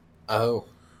Fae.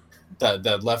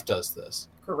 that left us this.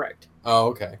 Correct. Oh,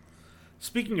 okay.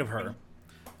 Speaking of her,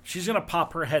 she's gonna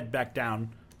pop her head back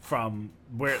down from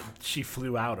where she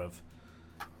flew out of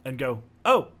and go,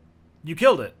 "Oh, you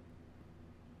killed it.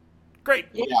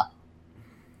 Great. do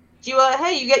you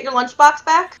hey, you get your lunchbox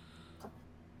back?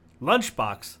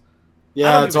 Lunchbox. I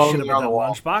Yeah, don't it's give a all shit there about on that the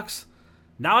wall. lunchbox.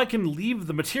 Now I can leave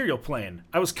the material plane.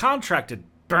 I was contracted,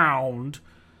 bound,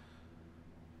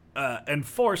 and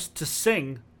forced to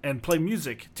sing and play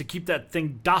music to keep that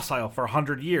thing docile for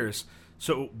 100 years.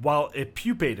 So while it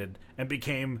pupated and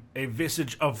became a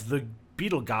visage of the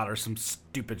beetle god or some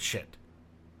stupid shit.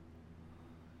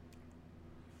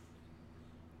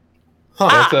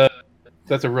 Huh.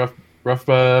 That's a rough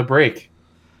break.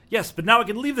 Yes, but now I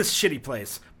can leave this shitty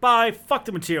place. Bye, fuck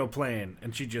the material plane.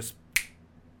 And she just...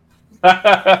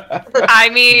 I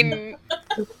mean,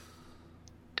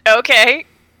 okay.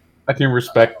 I can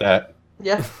respect that.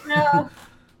 Yeah. Yeah.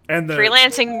 And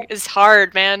Freelancing is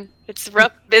hard, man. It's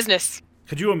rough business.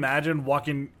 Could you imagine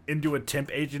walking into a temp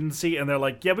agency and they're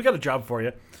like, yeah, we got a job for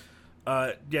you.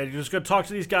 Yeah, you're just going to talk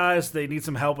to these guys. They need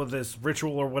some help with this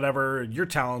ritual or whatever. You're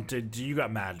talented. You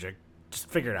got magic. Just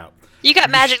figure it out. You got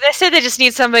magic. They said they just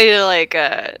need somebody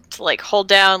to hold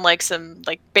down some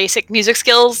basic music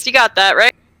skills. You got that,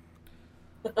 right?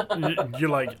 You're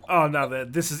like, oh, no,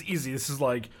 this is easy. This is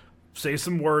like, say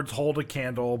some words, hold a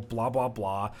candle, blah, blah,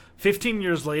 blah. 15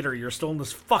 years later, you're still in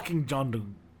this fucking jungle.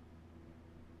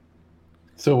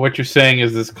 So what you're saying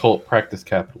is this cult practice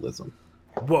capitalism.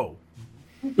 Whoa.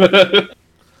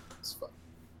 It's fun.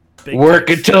 Big Work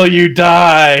tits. until you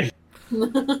die.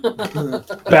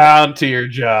 Bound to your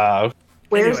job.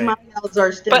 Where's Anyway. my Alzar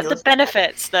But stimulus? the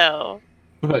benefits, though,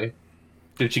 Wait,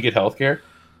 did she get health care?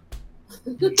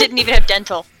 didn't even have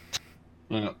dental.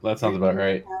 Well, that sounds about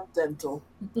right. Dental.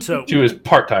 So, She was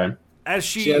part-time. as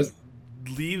she She has-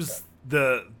 leaves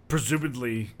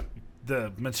presumably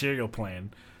the material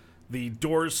plane, the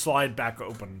doors slide back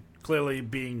open, clearly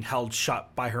being held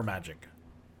shut by her magic.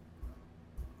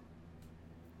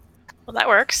 Well, that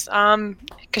works.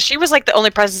 Because she was the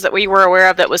only presence that we were aware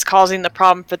of that was causing the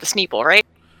problem for the Sneeple, right?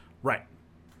 Right.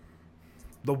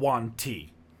 The wand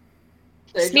T.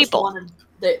 They just Sneeple. wanted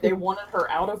they wanted her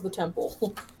out of the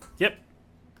temple. Yep.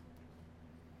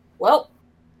 Well,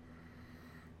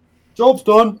 Job's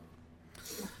done.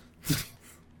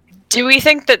 Do we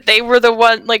think that they were the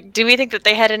one? Do we think that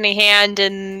they had any hand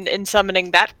in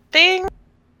summoning that thing?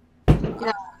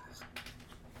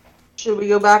 Should we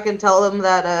go back and tell them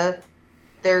that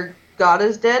their god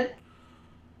is dead?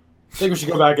 I think we should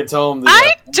go back and tell him.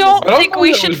 I don't I don't think know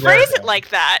we that should was phrase there. it like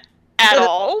that at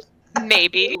all.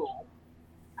 Maybe.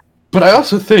 But I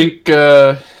also think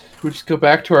we just go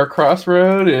back to our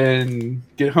crossroad and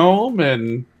get home,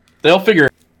 and they'll figure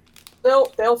it.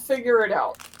 they'll figure it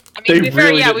out. I mean, They to be fair,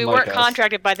 really yeah, didn't we like weren't us.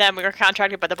 contracted by them. We were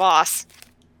contracted by the boss.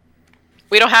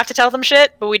 We don't have to tell them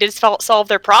shit, but we did solve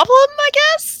their problem, I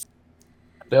guess?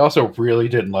 They also really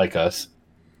didn't like us.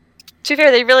 To be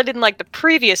fair, they really didn't like the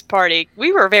previous party.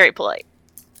 We were very polite.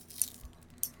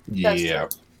 That's Yeah.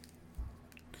 true.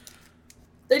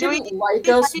 They Do we didn't like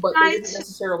us, but they didn't recognize-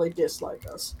 necessarily dislike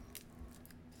us.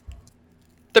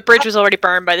 The bridge was already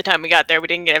burned by the time we got there. We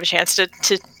didn't get a chance to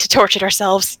torch it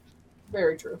ourselves.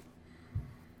 Very true.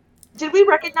 Did we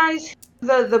recognize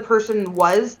who the person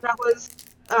was that was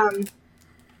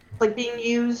being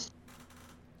used?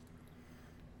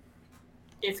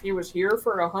 If he was here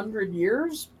for 100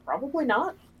 years, probably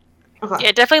not. Okay.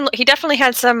 Yeah, definitely. He definitely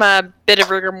had some bit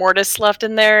of rigor mortis left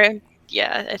in there.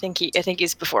 Yeah, I think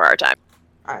he's before our time.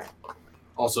 All right.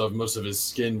 Also, if most of his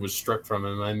skin was struck from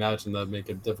him, I imagine that'd make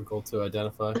it difficult to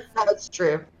identify. That's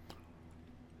true.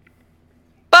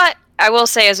 But I will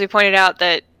say, as we pointed out,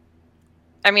 that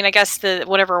I mean, I guess the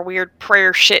whatever weird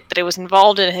prayer shit that it was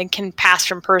involved in it can pass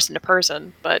from person to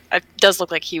person. But it does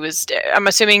look like he was. I'm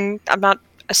not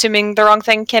assuming the wrong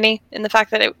thing, Kenny, in the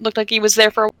fact that it looked like he was there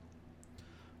for.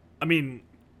 I mean,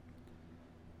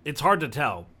 it's hard to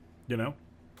tell, you know?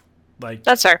 Like,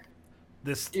 That's fair.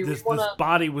 this Do we this wanna- this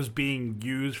body was being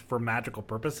used for magical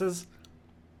purposes.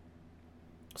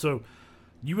 So,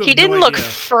 you have He didn't no look idea.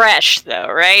 fresh, though,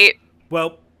 right?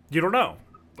 Well, you don't know.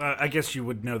 I guess you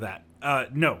would know that.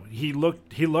 No, he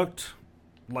looked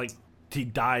like he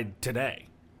died today.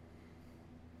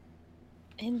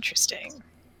 Interesting.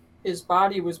 His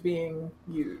body was being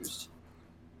used.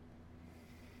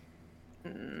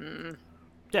 Mm.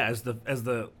 Yeah, as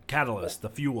the catalyst, the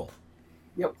fuel.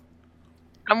 Yep.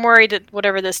 I'm worried that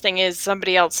whatever this thing is,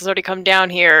 somebody else has already come down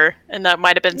here, and that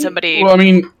might have been somebody. Well, I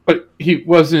mean, but he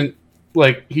wasn't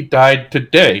he died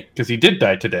today because he did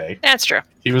die today. That's true.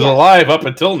 He was alive up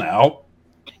until now.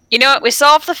 You know what? We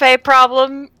solved the Fae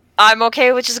problem. I'm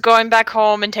okay with just going back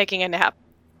home and taking a nap.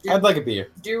 I'd like a beer.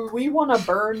 Do we want to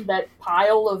burn that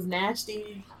pile of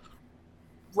nasty,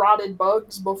 rotted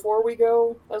bugs before we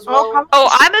go as well? Oh,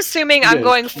 I'm assuming I'm Yeah.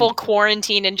 going full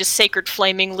quarantine and just sacred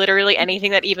flaming literally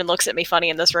anything that even looks at me funny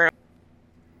in this room.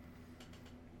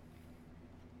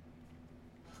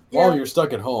 While you're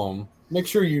stuck at home, Make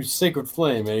sure you sacred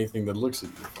flame anything that looks at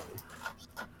you funny.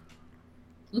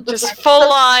 Just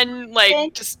full on,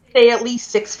 like, just Stay at least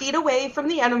 6 feet away from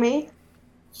the enemy.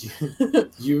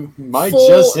 You might Full-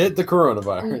 just hit the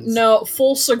coronavirus. No,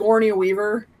 full Sigourney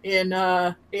Weaver in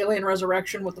Alien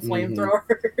Resurrection with the flamethrower.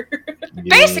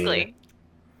 basically.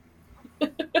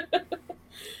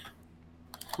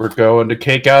 We're going to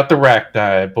cake out the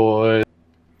Rachni, boys.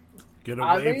 Get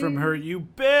away from her, you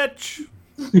bitch!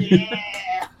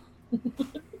 Yeah.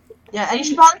 Yeah, and you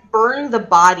should probably burn the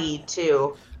body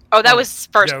too. Oh, that was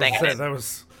first Yeah, thing. I did. that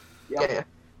was Yeah.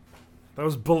 that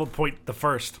was bullet point the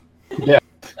first.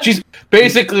 She's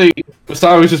basically,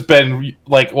 Masami's just been,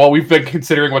 like, while we've been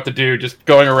considering what to do, just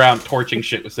going around torching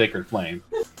shit with Sacred Flame.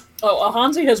 Oh,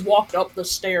 Ahanzi has walked up the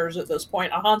stairs at this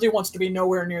point. Ahanzi wants to be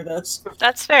nowhere near this.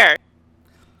 That's fair.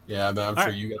 Yeah, but I'm All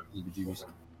sure right. you got PBGs.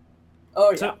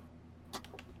 Oh, yeah.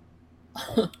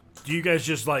 So, do you guys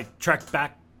just like trek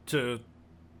back to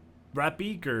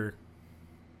Ratbeak or?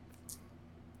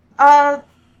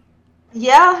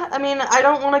 Yeah, I mean, I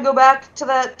don't want to go back to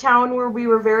that town where we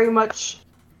were very much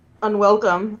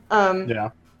unwelcome.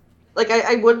 Yeah. Like,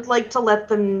 I would like to let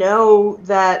them know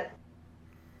that,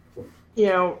 you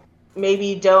know,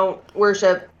 maybe don't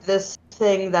worship this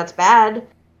thing that's bad.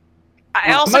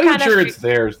 I also I'm not kind even sure of it's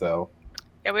theirs, though.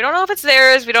 yeah, we don't know if it's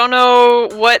theirs. We don't know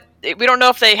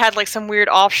if they had like some weird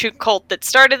offshoot cult that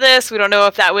started this. We don't know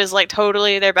if that was like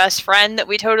totally their best friend that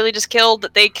we totally just killed,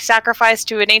 that they sacrificed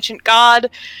to an ancient god.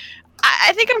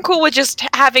 I think I'm cool with just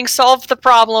having solved the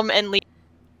problem and leave.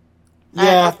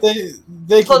 Yeah,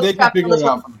 they can figure it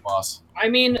out from the boss. I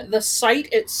mean, the site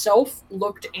itself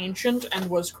looked ancient and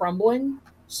was crumbling,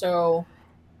 so...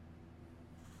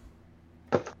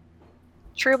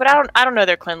 True, but I don't know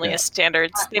their cleanliness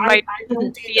standards. They might I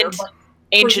don't be either, in but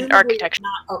ancient presumably architecture.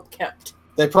 not upkept.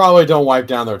 They probably don't wipe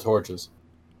down their torches.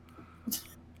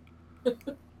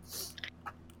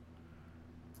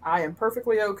 I am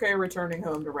perfectly okay returning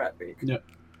home to Ratbeak.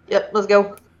 Yep, let's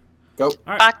go.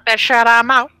 Fuck that shit,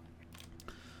 I'm out.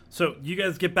 So you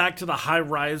guys get back to the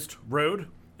high-rised road,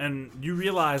 and you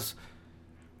realize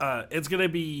it's gonna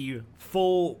be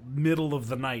full middle of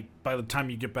the night by the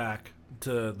time you get back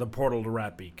to the portal to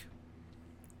Ratbeak.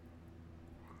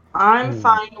 I'm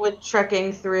fine with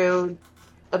trekking through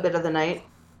a bit of the night.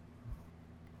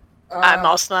 I'm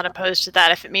also not opposed to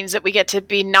that if it means that we get to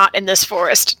be not in this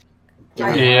forest.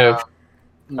 Yeah.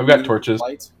 I've got torches.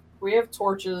 Lights. We have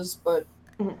torches, but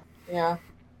Mhm. yeah.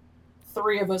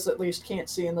 3 of us at least can't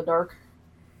see in the dark.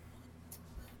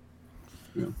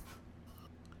 All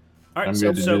right, I'm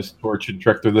so, going to just torch and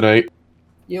trek through the night.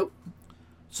 Yep.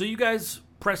 so you guys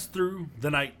press through the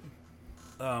night.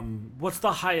 What's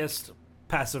the highest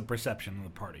passive perception in the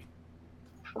party?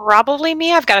 Probably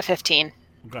me. I've got a 15.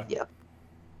 Okay.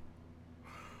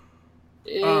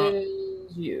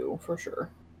 Is you, for sure.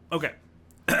 Okay.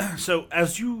 So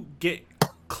as you get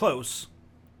close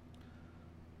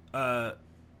to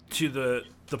the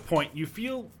point, you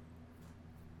feel,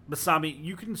 Masami,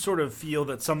 you can sort of feel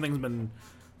that something's been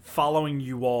following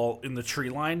you all in the tree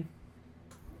line.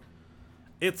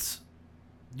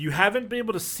 You haven't been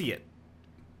able to see it.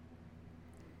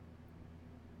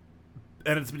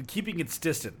 And it's been keeping its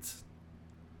distance.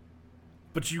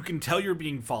 But you can tell you're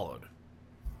being followed.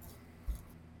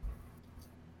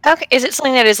 Okay, is it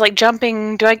something that is like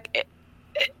jumping? Do I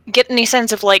get any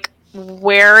sense of like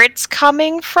where it's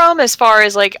coming from? As far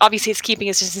as like, obviously it's keeping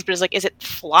its distance, but it's like, is it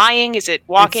flying? Is it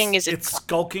walking? It's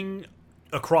skulking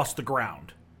across the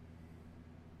ground.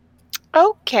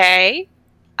 Okay.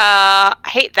 I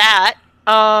hate that.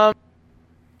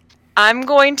 I'm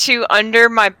going to, under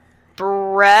my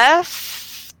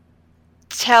breath,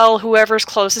 tell whoever's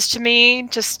closest to me.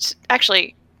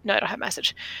 Actually, no, I don't have a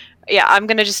message. Yeah, I'm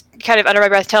gonna just kind of under my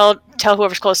breath tell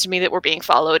whoever's close to me that we're being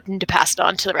followed and to pass it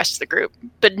on to the rest of the group.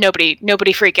 But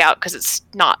nobody freak out because it's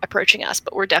not approaching us,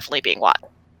 but we're definitely being watched.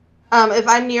 If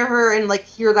I'm near her and like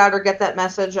hear that or get that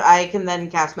message, I can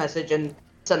then cast message and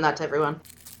send that to everyone.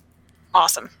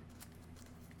 Awesome.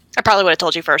 I probably would have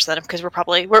told you first then, because we're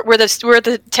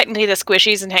the technically the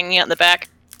squishies and hanging out in the back.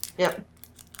 Yep.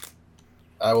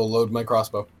 I will load my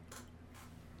crossbow.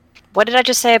 What did I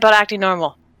just say about acting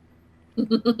normal?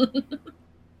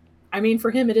 I mean,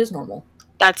 for him, it is normal.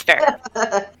 That's fair.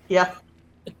 Yeah.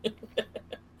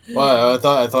 Well, I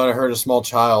thought I heard a small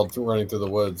child running through the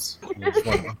woods. I just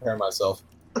want to prepare myself.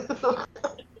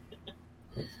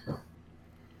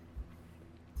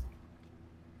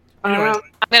 Anyway.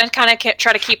 I'm gonna kind of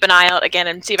try to keep an eye out again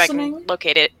and see if I can Listening.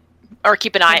 locate it, or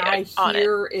keep an eye Can on I it.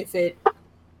 hear if it...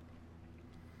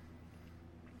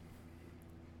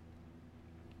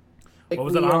 Like What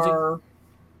was that, Hansi?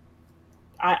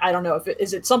 I don't know if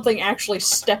is it something actually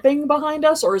stepping behind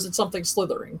us or is it something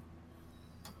slithering?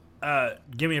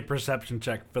 Give me a perception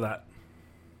check for that.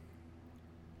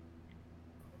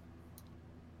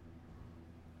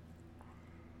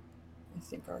 I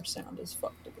think our sound is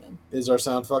fucked again. Is our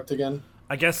sound fucked again?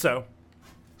 I guess so.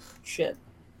 Shit.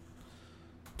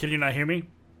 Can you not hear me?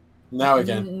 Now we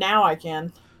can. Now I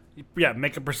can. Yeah,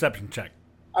 make a perception check.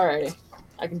 Alrighty.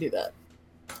 I can do that.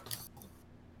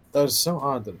 That is so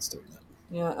odd that it's doing that.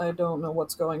 Yeah, I don't know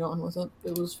what's going on with it.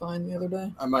 It was fine the other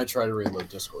day. I might try to reload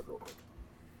Discord real quick.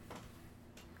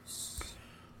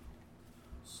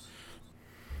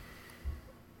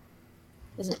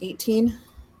 Is it 18?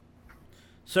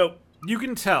 So you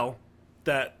can tell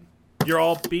that you're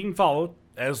all being followed,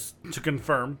 as to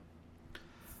confirm,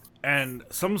 and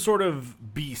some sort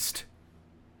of beast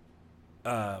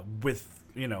with,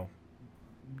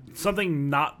 something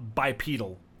not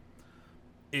bipedal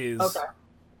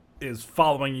is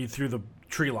following you through the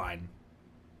tree line.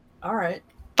 Alright.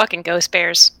 Fucking ghost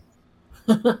bears.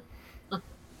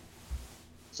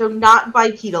 So not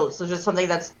bipedal, so just something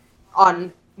that's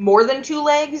on more than 2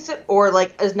 legs, or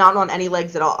like is not on any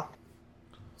legs at all.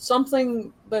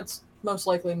 Something that's most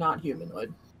likely not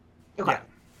humanoid. Okay. Yeah.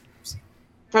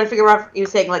 Trying to figure out if you're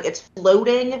saying like it's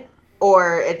floating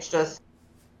or it's just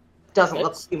doesn't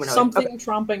look It's humanoid. something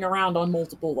tromping around on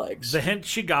multiple legs. The hint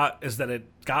she got is that it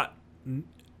got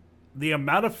the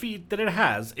amount of feet that it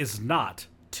has is not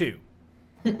 2.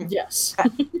 Yes.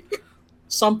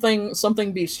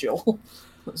 something bestial.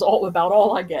 It's all about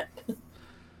all I get.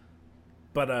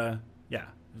 But yeah.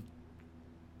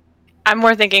 I'm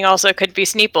more thinking also it could be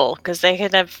Sneeple, because they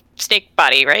could have snake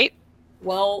body, right?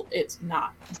 Well, it's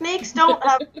not. Snakes don't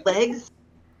have legs.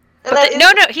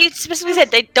 No, he specifically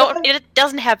said they don't. It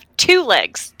doesn't have 2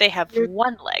 legs. They have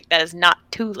 1 leg. That is not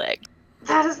 2 legs.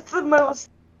 That is the most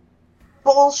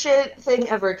bullshit thing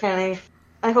ever, Kenny.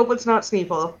 I hope it's not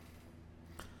Sneeple.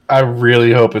 I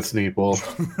really hope it's Sneeple.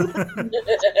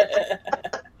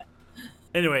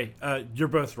 Anyway, you're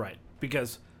both right,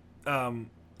 because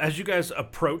as you guys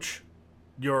approach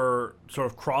your sort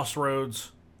of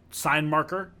crossroads sign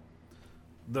marker,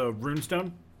 the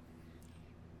runestone,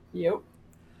 Yep.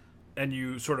 and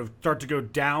you sort of start to go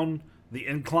down the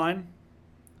incline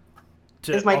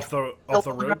to Is my off the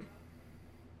road.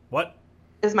 What?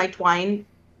 Is my twine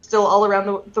still all around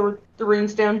the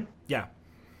runestone? Yeah.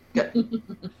 Good.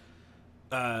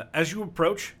 As you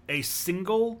approach, a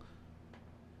single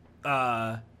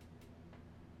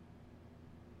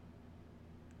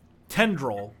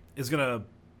tendril is gonna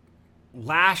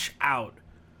lash out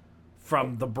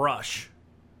from the brush.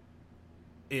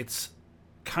 It's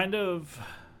kind of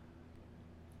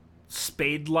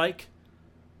spade-like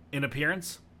in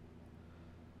appearance,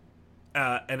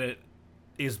 and it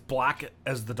is black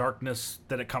as the darkness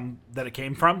that it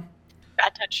came from.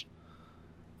 Bad touch.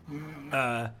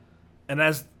 And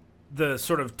as the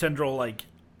sort of tendril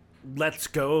lets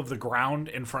go of the ground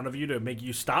in front of you to make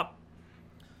you stop,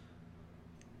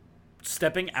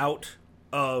 stepping out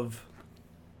of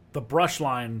the brush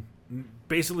line,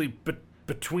 basically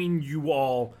between you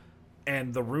all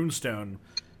and the runestone,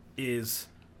 is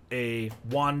a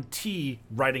Yuan Ti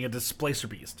riding a displacer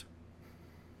beast.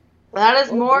 That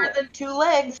is more than 2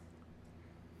 legs.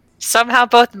 Somehow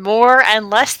both more and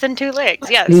less than 2 legs.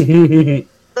 Yes.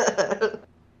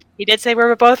 He did say we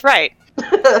were both right.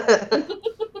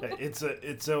 It's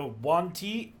a Yuan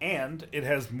Ti, and it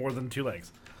has more than 2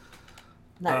 legs.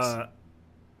 Nice.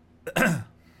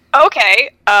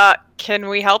 Okay. Can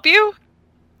we help you?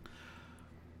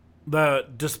 The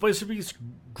displacer beast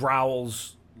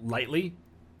growls lightly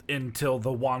until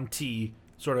the Yuan Ti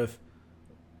sort of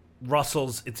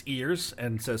rustles its ears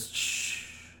and says,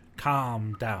 "Shh,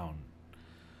 calm down."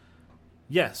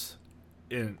 Yes,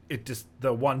 the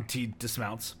Yuan Ti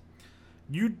dismounts.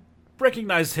 You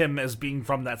recognize him as being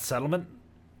from that settlement.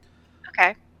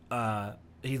 Okay.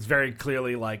 He's very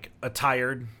clearly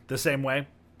attired the same way,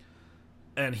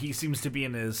 and he seems to be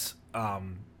in his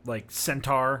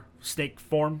centaur snake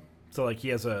form. So he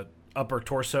has a upper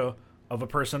torso of a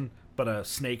person, but a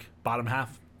snake bottom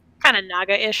half. Kind of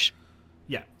Naga-ish.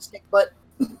 Yeah. Snake butt.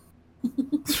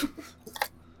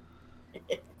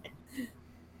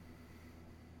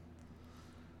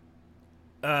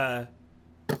 Yeah,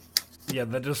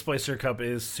 the displacer cup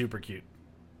is super cute.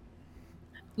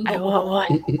 I want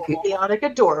one. Chaotic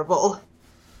adorable.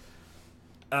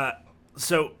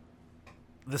 So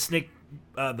the snake,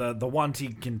 the Yuan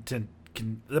Ti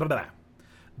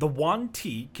the Yuan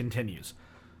Ti continues.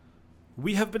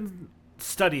 We have been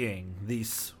studying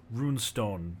this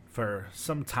runestone for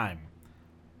some time.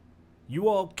 You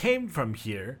all came from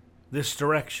here, this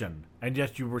direction, and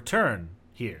yet you return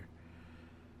here.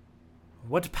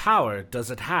 What power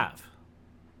does it have?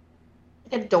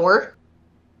 A door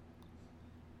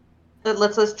that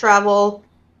lets us travel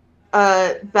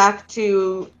back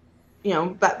to,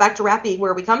 back to Rappy,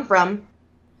 where we come from.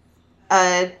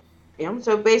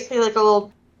 So basically like a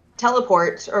little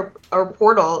teleport or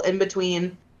portal in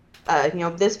between,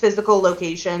 this physical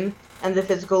location and the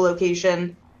physical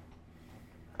location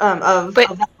of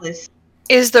that place.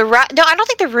 Is the no? I don't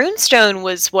think the runestone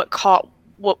was what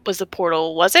was the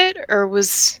portal. Was it, or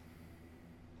was?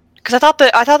 Because I thought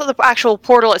that the actual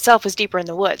portal itself was deeper in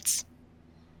the woods.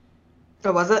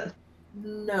 Or was it?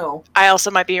 No. I also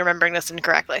might be remembering this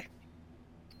incorrectly.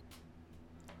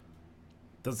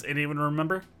 Does anyone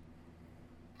remember?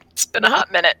 It's been a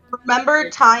hot minute. Remember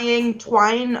tying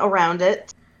twine around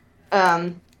it,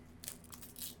 but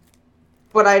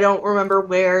I don't remember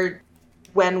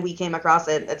when we came across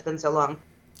it. It's been so long.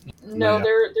 No, Yeah.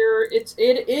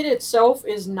 it itself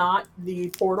is not the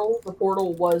portal. The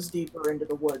portal was deeper into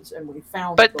the woods, and we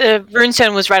found. But the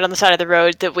runestone was right on the side of the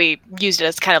road that we used it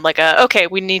as kind of like okay,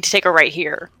 we need to take a right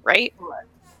here, right? Correct.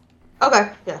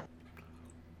 Okay, yeah.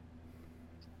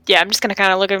 Yeah, I'm just gonna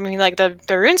kind of look at me like the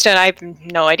runestone. I have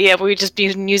no idea. We've just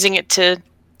been using it to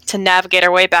navigate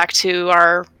our way back to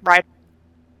our ride.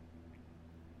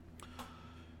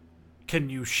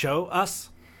 Can you show us?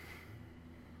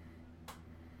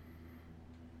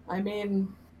 I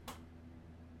mean,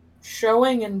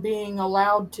 showing and being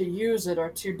allowed to use it are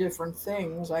two different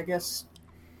things. I guess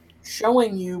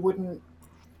showing you wouldn't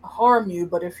harm you,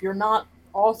 but if you're not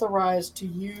authorized to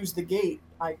use the gate,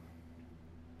 I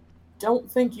don't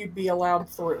think you'd be allowed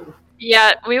through.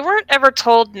 Yeah, we weren't ever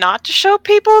told not to show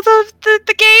people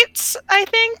the gates. I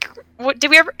think.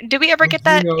 Did we ever get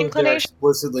that You know they're inclination?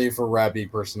 explicitly for Rappy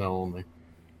personnel only.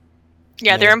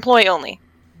 Yeah, they're employee only.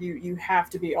 You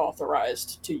have to be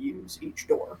authorized to use each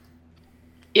door.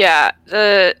 Yeah,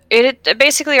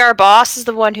 basically our boss is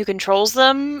the one who controls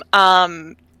them.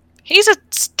 He's a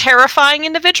terrifying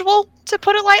individual, to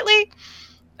put it lightly.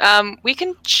 We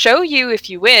can show you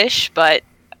if you wish, but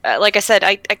like I said,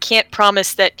 I can't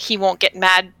promise that he won't get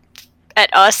mad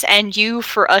at us and you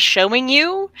for us showing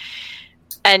you.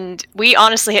 And we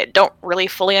honestly don't really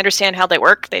fully understand how they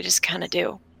work. They just kind of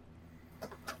do.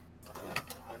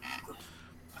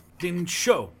 Then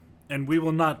show, and we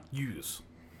will not use.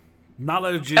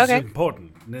 Knowledge is Okay.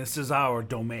 important. This is our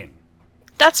domain.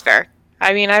 That's fair.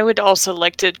 I mean, I would also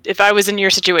like to, if I was in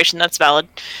your situation, that's valid.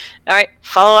 All right,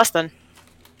 follow us then.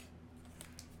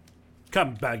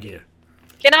 Come back here.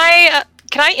 Can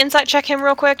I insight check him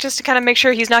real quick just to kind of make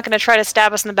sure he's not going to try to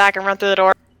stab us in the back and run through the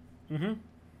door? Mm-hmm.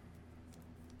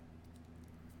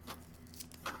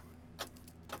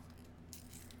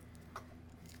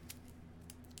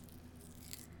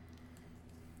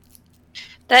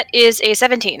 That is a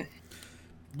 17.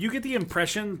 You get the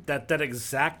impression that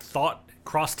exact thought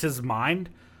crossed his mind,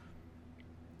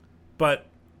 but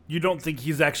you don't think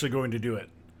he's actually going to do it.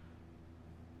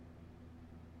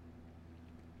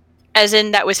 As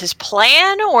in that was his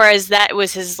plan, or as that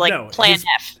was his No, plan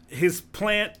F? His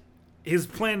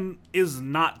plan is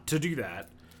not to do that.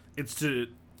 It's to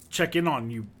check in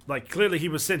on you. Like, clearly he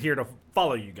was sent here to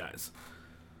follow you guys.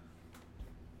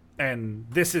 And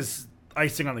this is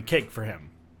icing on the cake for him.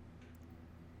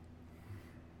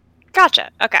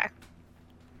 Gotcha. Okay.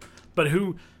 But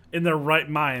who, in their right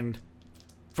mind,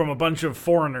 from a bunch of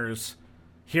foreigners,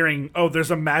 hearing, oh, there's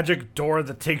a magic door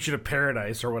that takes you to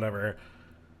paradise or whatever,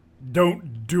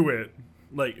 don't do it.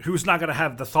 Like, who's not going to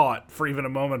have the thought for even a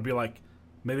moment, be like,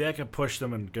 maybe I could push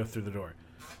them and go through the door.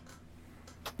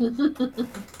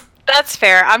 That's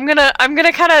fair. I'm gonna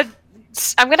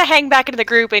hang back into the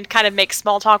group and kind of make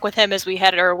small talk with him as we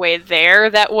head our way there.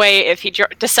 That way, if he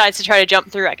decides to try to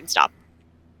jump through, I can stop.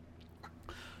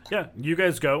 Yeah, you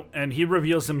guys go, and he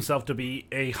reveals himself to be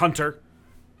a hunter,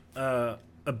 a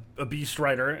beast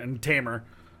rider and tamer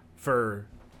for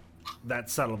that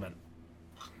settlement.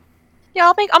 Yeah,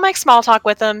 I'll make small talk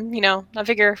with him. You know, I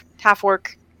figure half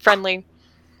work, friendly.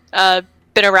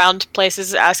 Been around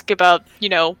places, ask about,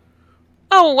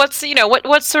 oh, what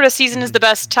sort of season is the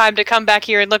best time to come back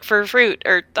here and look for fruit,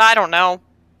 or I don't know.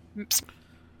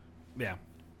 Yeah,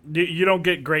 you don't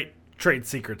get great trade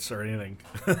secrets or anything.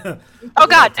 Oh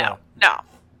God, no.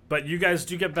 But you guys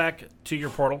do get back to your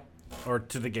portal or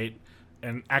to the gate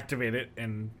and activate it,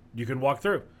 and you can walk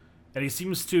through. And he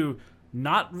seems to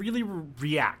not really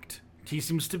react. He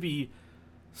seems to be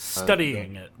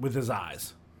studying it with his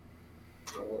eyes.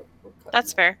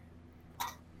 That's fair.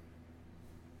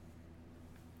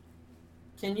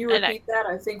 Can you repeat that?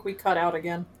 I think we cut out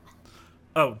again.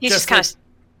 Oh, He's just kind of.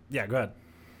 Yeah, go ahead.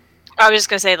 I was just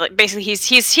gonna say, like, basically,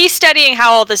 he's studying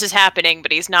how all this is happening,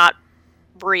 but he's not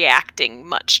reacting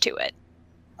much to it.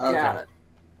 Okay. Got it.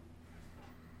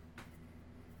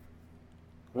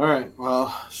 All right.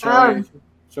 Well, shall we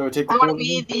take the I want to portal?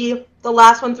 be the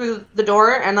last one through the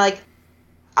door, and like,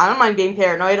 I don't mind being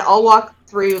paranoid. I'll walk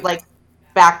through like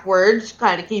backwards,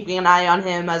 kind of keeping an eye on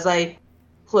him as I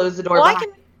close the door. Well,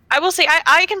 behind. I will say,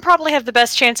 I can probably have the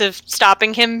best chance of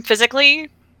stopping him physically,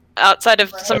 outside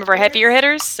of some of our heavier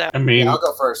hitters. So I mean, Yeah, I'll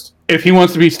go first. if he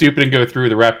wants to be stupid and go through,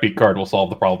 the rat beak card will solve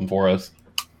the problem for us.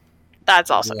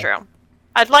 that's also Yeah. true.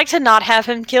 I'd like to not have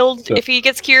him killed So- if he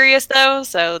gets curious, though.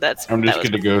 So I'm just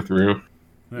going to go through.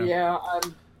 Yeah,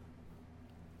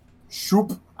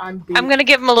 Shoop. I'm gonna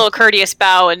give him a little courteous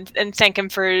bow and thank him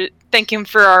for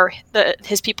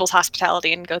his people's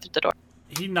hospitality and go through the door.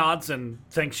 He nods and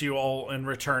thanks you all in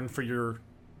return for your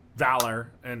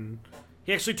valor, and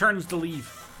he actually turns to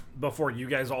leave before you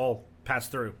guys all pass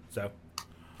through. So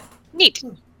Neat.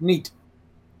 Neat.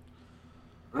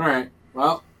 All right.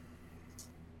 Well,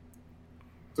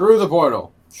 through the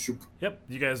portal. Shoop. yep,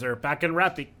 you guys are back in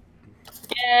Rappy.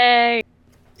 Yay!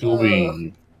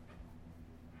 Cool.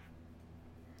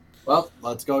 Well,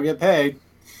 let's go get paid.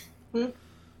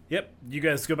 Yep, you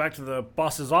guys go back to the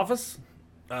boss's office.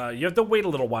 You have to wait a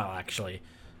little while, actually.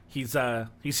 He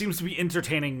seems to be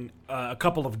entertaining a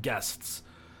couple of guests.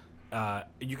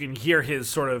 You can hear his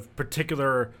sort of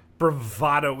particular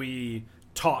bravado-y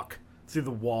talk through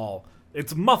the wall.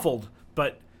 It's muffled,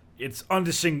 but it's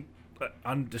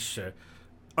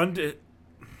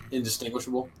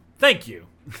Indistinguishable. Thank you.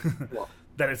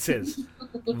 That it's his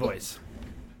voice.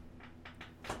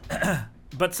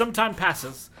 But some time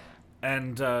passes,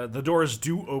 and the doors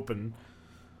do open.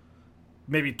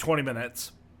 Maybe 20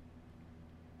 minutes.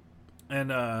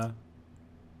 And I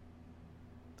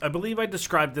believe I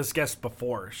described this guest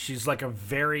before. She's like a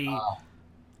very,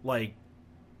 like,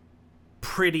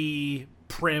 pretty,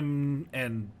 prim,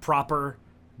 and proper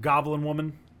goblin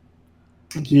woman.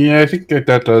 Yeah, I think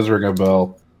that does ring a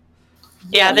bell.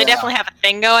 Yeah, they Yeah. definitely have a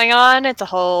thing going on. It's a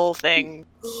whole thing.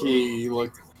 He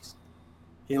looked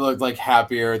like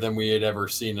happier than we had ever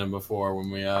seen him before when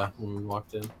we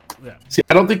walked in. See,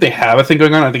 I don't think they have a thing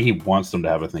going on. I think he wants them to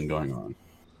have a thing going on.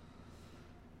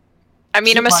 I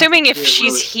mean, She I'm might assuming if be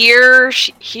she's really- here,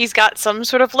 he's got some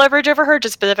sort of leverage over her,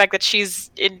 just by the fact that she's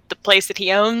in the place that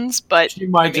he owns. But She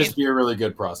might I mean- just be a really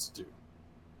good prostitute.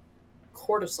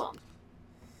 courtesan.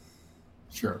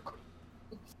 Sure.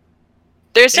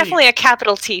 there's Hey. definitely a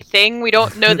capital T thing. We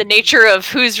don't know the nature of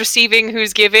who's receiving,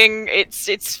 who's giving.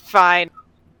 It's fine.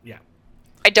 Yeah.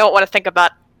 I don't want to think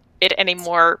about it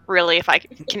anymore, really, if I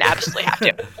can absolutely have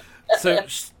to.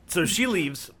 So she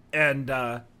leaves, and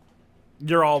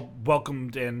you're all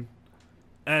welcomed in.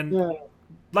 And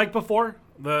like before,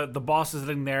 the boss is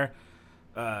in there.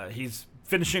 He's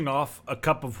finishing off a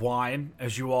cup of wine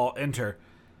as you all enter.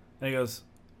 And he goes,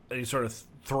 and he sort of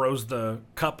throws the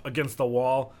cup against the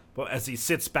wall, but as he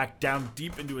sits back down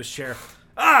deep into his chair,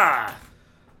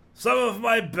 some of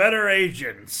my better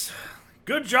agents.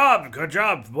 Good job,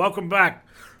 welcome back.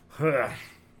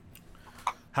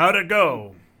 How'd it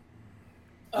go?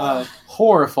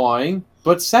 Horrifying,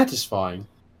 but satisfying.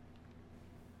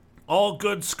 All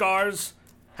good scars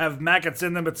have maggots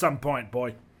in them at some point,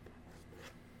 boy.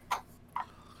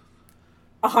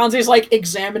 Hansi's like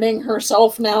examining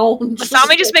herself now.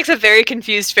 Masami just makes a very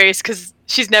confused face because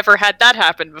she's never had that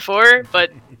happen before,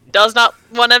 but does not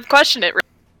want to question it.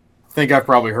 I think I've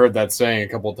probably heard that saying a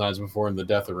couple of times before in the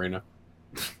death arena.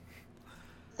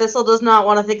 Thistle does not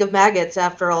want to think of maggots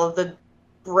after all of the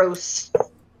gross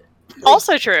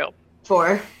Also true.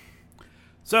 for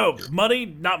So, money,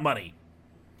 not money.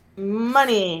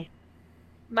 money.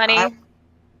 Money.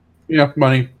 Yeah,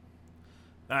 money.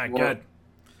 All right, Well, good.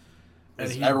 And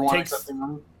Is he everyone takes. accepting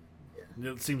money?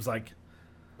 It seems like.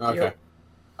 Okay. Yep.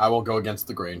 I will go against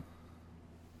the grain.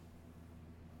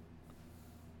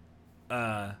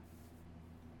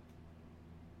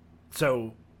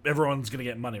 So everyone's gonna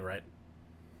get money, right?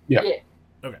 Yeah. Yeah.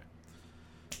 Okay.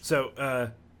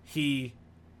 So he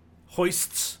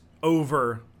hoists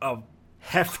over a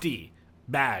hefty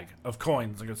bag of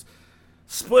coins and goes,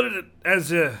 "Split it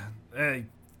as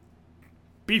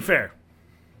be fair."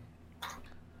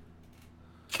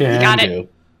 Can Got it. do.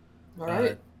 All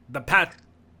right. The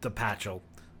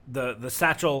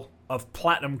satchel of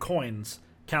platinum coins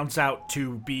counts out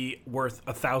to be worth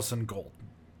 1,000 gold.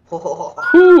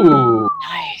 Ooh.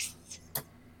 Nice.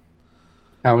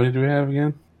 How many do we have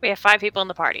again? We have 5 people in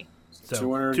the party. So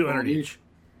 200 200 gold each.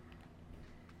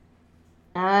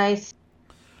 Nice.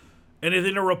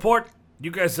 Anything to report?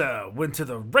 You guys went to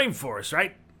the rainforest,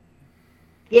 right?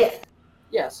 Yeah.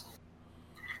 Yes.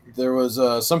 there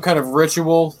was some kind of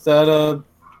ritual that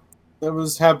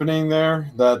was happening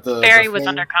there. That the Barry was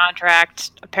under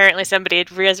contract. Apparently, somebody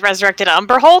had resurrected an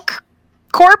Umber Hulk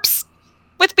corpse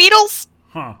with beetles.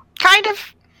 Huh. Kind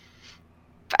of.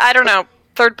 I don't know.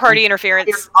 Third-party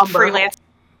interference. Freelance.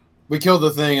 We killed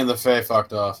the thing and the Fae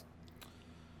fucked off.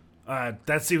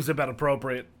 That seems about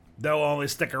appropriate. They'll only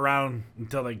stick around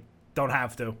until they don't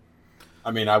have to.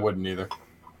 I mean, I wouldn't either.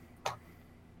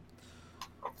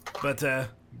 But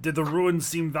did the ruins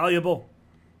seem valuable?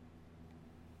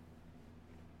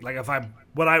 Like if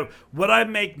would I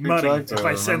make money if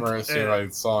I sent? See if I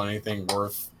saw anything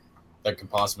that could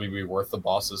possibly be worth the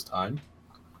boss's time.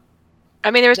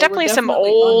 I mean, there was definitely some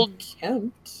old.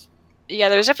 Yeah,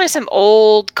 there's definitely some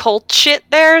old cult shit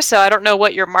there. So I don't know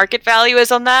what your market value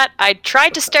is on that. I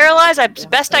tried to sterilize as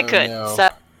best I could. No. So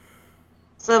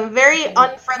Some very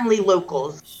unfriendly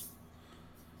locals.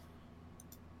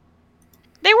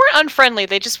 they weren't unfriendly.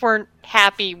 They just weren't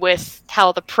happy with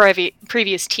how the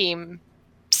previous team's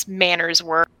manners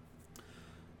were.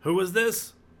 Who was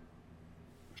this?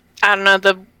 I don't know,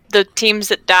 the teams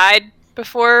that died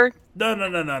before. No.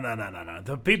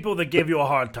 The people that gave you a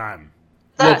hard time.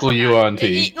 Local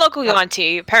UNT. Local UNT.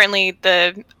 Apparently,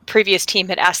 the previous team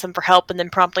had asked them for help and then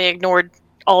promptly ignored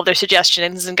all of their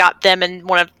suggestions and got them and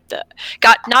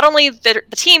got not only the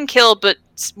team killed, but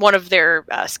one of their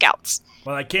scouts.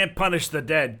 Well, I can't punish the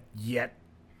dead yet.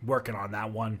 Working on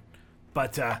that one.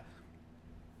 But,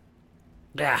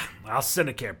 yeah, I'll send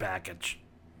a care package.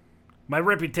 My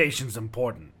reputation's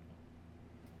important.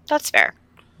 That's fair.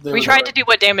 We tried to do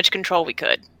what damage control we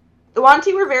could. The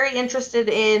Wanti were very interested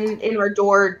in our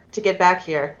door to get back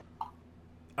here.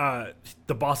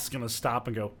 The boss is gonna stop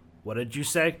and go, "What did you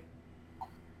say?"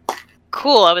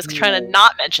 Cool, I was trying to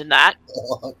not mention that.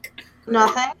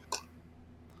 Nothing?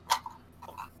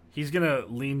 He's gonna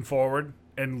lean forward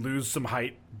and lose some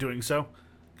height doing so.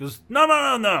 Goes,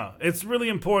 no. It's really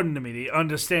important to me to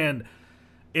understand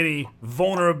any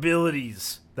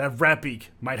vulnerabilities that Ratbeak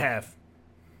might have.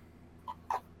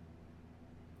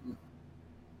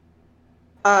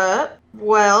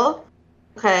 Well,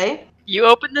 okay. You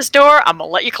open this door, I'm gonna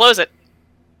let you close it.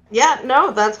 Yeah,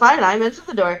 no, that's fine. I mentioned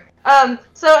the door.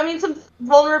 So, I mean, some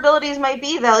vulnerabilities might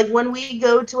be that, like, when we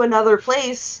go to another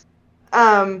place,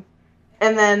 and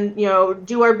then,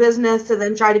 do our business and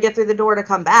then try to get through the door to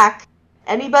come back,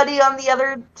 anybody on the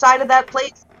other side of that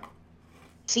place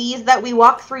sees that we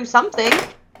walk through something,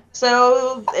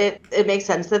 so it makes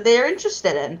sense that they're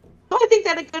interested in. So I think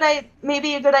that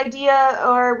maybe a good idea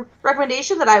or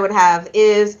recommendation that I would have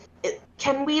is,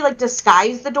 can we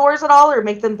disguise the doors at all or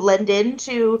make them blend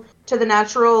into the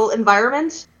natural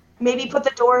environment? Maybe put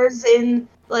the doors in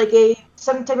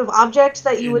some type of object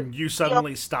that You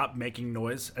suddenly stop making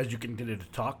noise as you continue to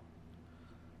talk.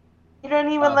 You don't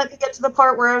even let me get to the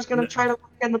part where I was going to try to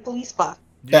work on the police box.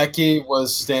 Becky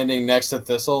was standing next to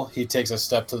Thistle. He takes a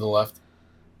step to the left.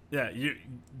 Yeah,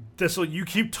 Thistle, you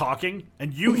keep talking,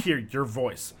 and you hear your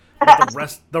voice. But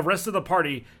the rest of the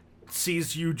party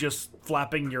sees you just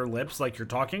flapping your lips like you're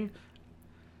talking.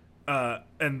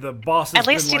 And the boss. At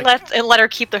least you let her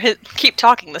keep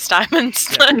talking this time. And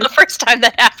the first time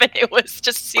that happened, it was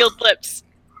just sealed lips.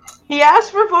 He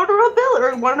asked for vulnerability,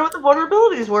 or wanted to know what the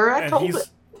vulnerabilities were. I told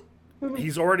him.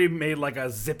 He's already made a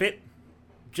zip it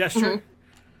gesture.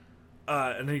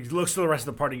 And he looks to the rest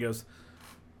of the party and goes,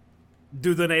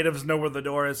 "Do the natives know where the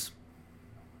door is?"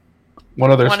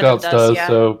 One of their scouts does, yeah.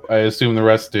 So I assume the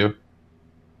rest do.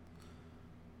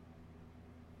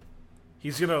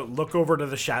 He's going to look over to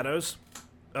the shadows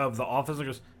of the office and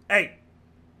goes, "Hey,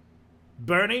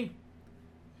 Bernie,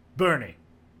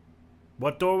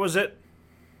 what door was it?"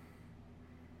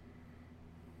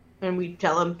 And we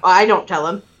tell him. I don't tell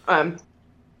him.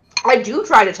 I do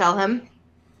try to tell him.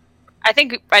 I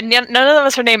think none of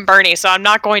us are named Bernie, so I'm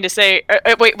not going to say...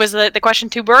 wait, was the question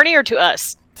to Bernie or to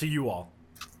us? To you all.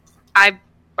 I'm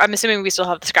assuming we still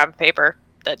have the scrap of paper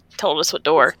that told us what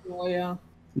door. Oh, yeah.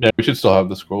 Yeah, we should still have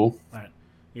the scroll. All right.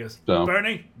 He goes, So.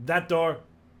 "Bernie, that door,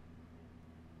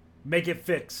 make it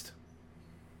fixed."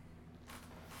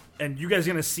 And you guys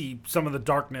are going to see some of the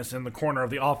darkness in the corner of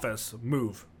the office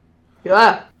move.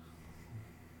 Yeah.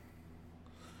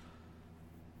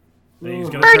 And he's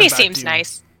gonna Bernie turn back seems to you.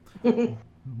 nice.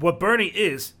 What Bernie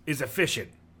is efficient.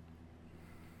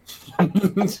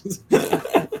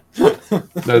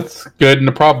 That's good and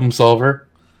a problem solver.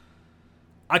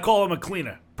 I call him a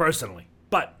cleaner, personally.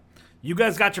 But you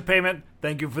guys got your payment.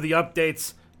 Thank you for the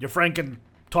updates. Your friend can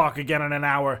talk again in an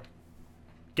hour.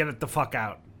 Get it the fuck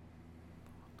out.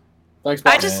 Thanks,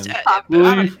 I boss. just...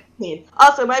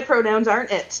 Also, my pronouns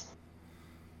aren't it.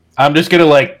 I'm just gonna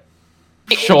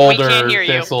we shoulder can't hear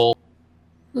you. Thistle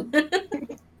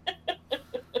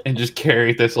And just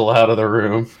carry Thistle out of the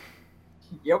room.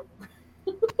 Yep.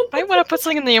 I want to put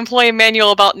something in the employee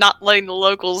manual about not letting the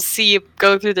locals see you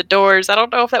go through the doors. I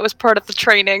don't know if that was part of the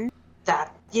training.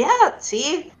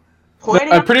 See? No,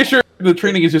 Pointing I'm pretty sure the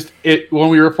training is just it. When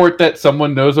we report that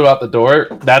someone knows about the door,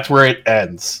 that's where it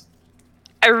ends.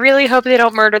 I really hope they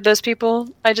don't murder those people.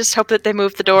 I just hope that they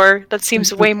move the door. That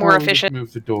seems way more efficient.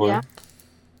 Move the door. Yeah.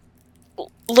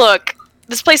 Look,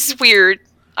 this place is weird.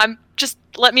 Just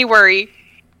let me worry.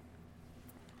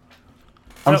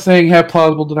 I'm So- saying have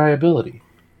plausible deniability.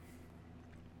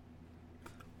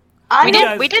 I We know-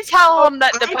 did. We did tell them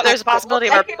that I know, there's a possibility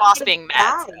of but our I can boss get being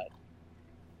mad. bad.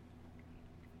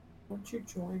 Won't you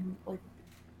join, like...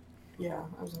 Yeah,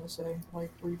 I was gonna say, like,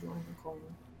 rejoin the call.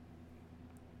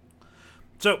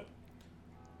 So,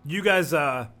 you guys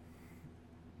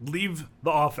leave the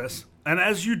office, and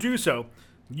as you do so,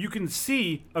 you can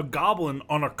see a goblin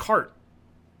on a cart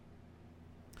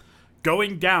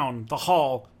going down the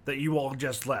hall that you all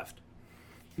just left.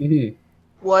 Mm-hmm.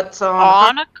 What's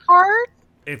On a cart?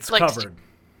 It's Like- covered.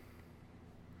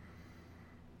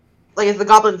 Like, is the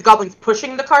goblin's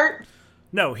pushing the cart?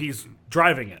 No, he's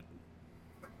driving it.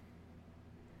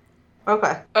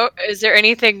 Okay. Oh, is there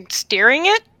anything steering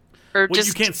it? Or Well, just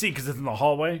you can't see because it's in the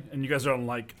hallway, and you guys are on,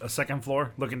 like, a second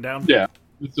floor looking down. Yeah,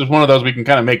 this is one of those we can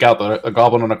kind of make out that a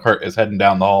goblin on a cart is heading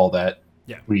down the hall that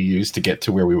Yeah. we used to get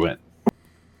to where we went.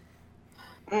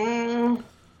 Mm,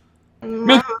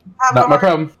 Not have my more-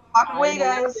 problem. Walk away,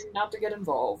 guys. Not to get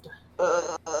involved.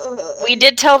 We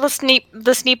did tell the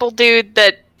Sneeple dude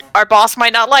that our boss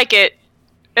might not like it,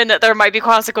 and that there might be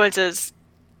consequences.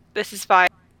 This is fine.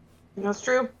 That's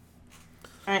true.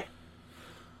 Alright.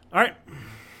 Alright.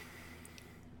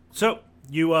 So,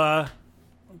 you,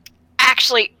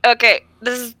 Actually, okay,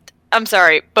 I'm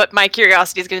sorry, but my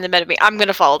curiosity is getting the better of me. I'm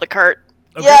gonna follow the cart.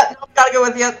 okay. Yeah, no, gotta go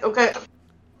with you. Okay.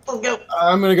 Let's go.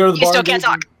 I'm gonna go to the You bar. still and can't get-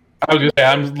 talk. I was gonna say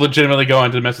I'm legitimately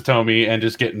going to Mesatomi and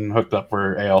just getting hooked up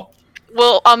for ale.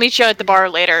 Well, I'll meet you at the bar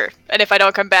later, and if I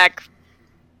don't come back,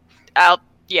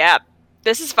 yeah,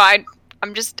 this is fine.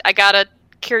 I gotta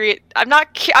curious. I'm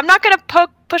not gonna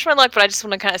push my luck, but I just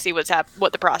want to kind of see what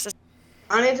the process.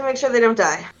 I need to make sure they don't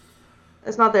die.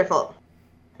 It's not their fault.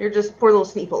 You're just poor little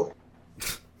Sneeple.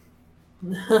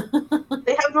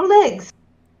 They have no legs.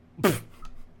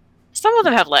 Some of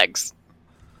them have legs.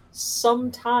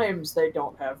 Sometimes they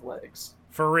don't have legs.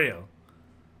 For real.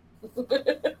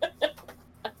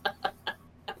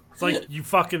 It's like you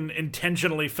fucking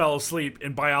intentionally fell asleep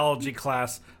in biology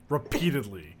class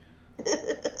repeatedly.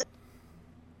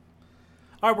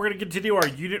 Alright, we're going to continue our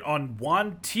unit on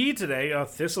 1T today.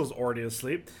 Thistle's already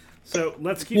asleep. So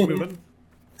let's keep moving.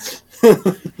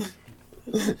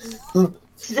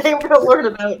 Today we're gonna learn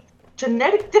about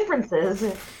genetic differences.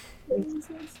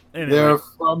 Anyway, They're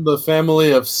from the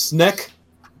family of Sneck,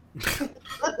 the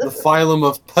phylum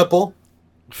of Pepple.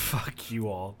 fuck you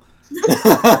all.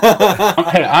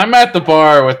 Hey, I'm at the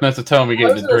bar with Mesatomi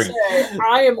I was getting a gonna drink. say,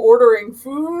 I am ordering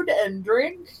food and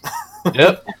drink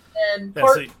Yep. and Yeah,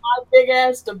 parting so- my big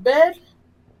ass to bed.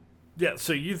 Yeah,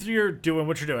 so you three are doing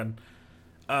what you're doing.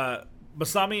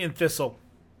 Masami and Thistle,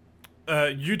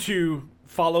 you two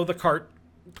follow the cart.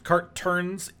 The cart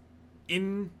turns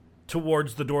in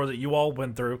towards the door that you all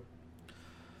went through.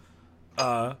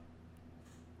 And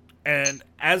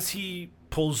as he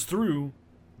pulls through,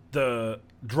 the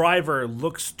driver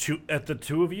looks at the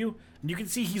two of you, and you can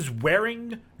see he's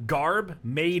wearing garb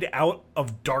made out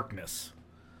of darkness.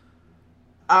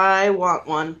 I want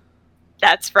one.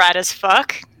 That's rad as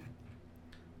fuck.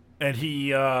 And he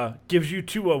gives you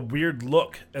two a weird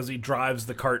look as he drives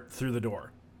the cart through the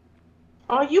door.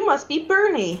 Oh, you must be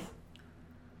Bernie.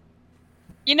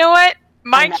 You know what?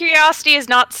 My I'm not- curiosity is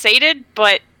not sated,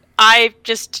 but I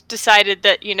just decided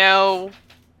that,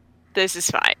 this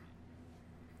is fine.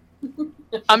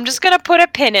 I'm just gonna put a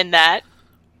pin in that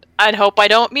and hope I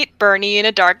don't meet Bernie in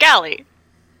a dark alley.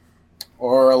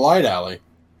 Or a light alley.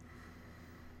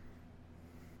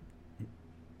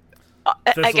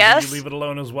 Thistle, I did guess. you leave it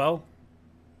alone as well?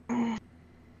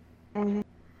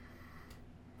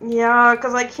 Yeah,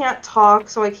 because I can't talk,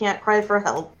 so I can't cry for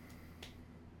help.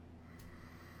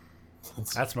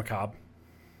 That's macabre.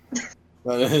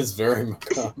 That is very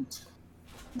macabre.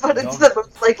 But it's the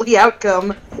most likely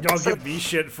outcome. Y'all give me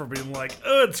shit for being like,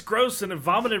 oh, it's gross and it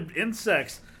vomited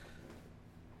insects.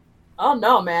 Oh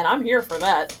no, man, I'm here for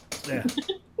that. Yeah,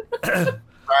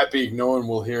 Crappy, no one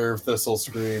will hear Thistle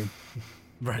scream.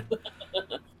 right.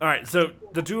 All right, so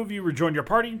the two of you rejoin your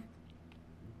party.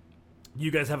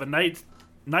 You guys have a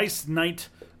nice night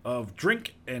of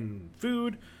drink and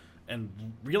food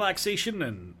and relaxation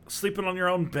and sleeping on your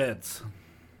own beds.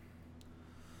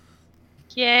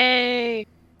 Yay!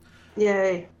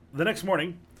 Yay. The next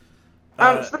morning,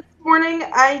 So this morning,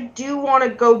 I do want to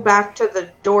go back to the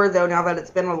door, though, now that it's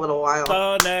been a little while.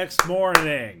 the next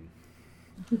morning,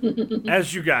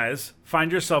 as you guys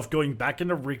find yourself going back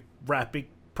into Rappi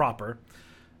proper,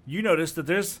 you notice that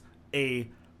there's a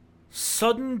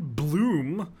sudden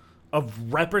bloom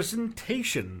of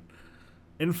representation.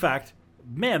 In fact,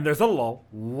 man, there's a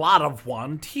lot of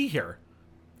Wan Tea here.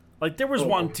 Like, there was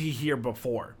Wan Tea here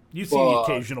before. You see the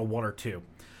occasional one or two.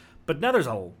 But now there's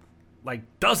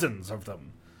dozens of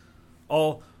them.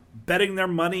 All betting their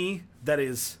money that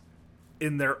is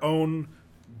in their own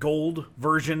gold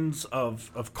versions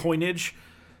of coinage.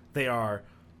 They are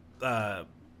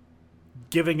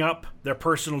giving up their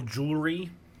personal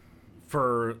jewelry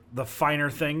for the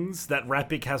finer things that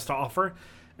Rapik has to offer.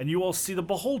 And you all see the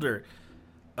beholder,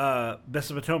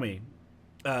 Besabatomi.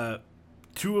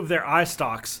 Two of their eye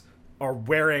stalks are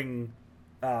wearing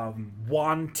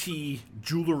Wan Tea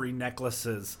jewelry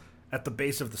necklaces at the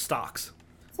base of the stalks.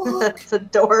 That's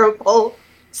adorable.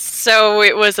 So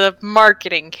it was a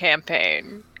marketing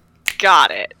campaign.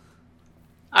 Got it.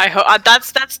 I hope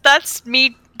that's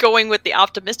me going with the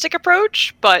optimistic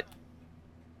approach, but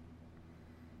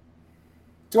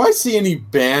Do I see any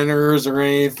banners or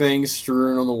anything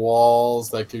strewn on the walls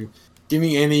that could give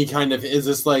me any kind of... Is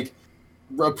this like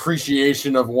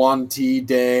appreciation of Wan Tea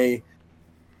Day?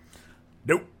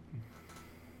 Nope.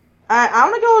 I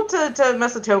want to go to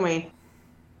Mesatomi.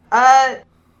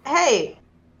 Hey,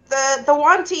 the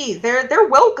Wan Tea, they're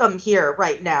welcome here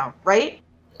right now, right?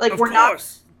 Like, we're not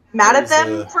mad at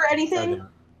them for anything?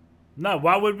 No,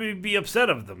 why would we be upset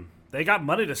of them? They got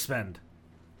money to spend.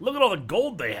 Look at all the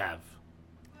gold they have.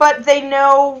 But they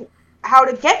know how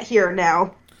to get here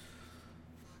now.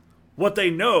 What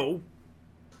they know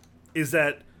is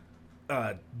that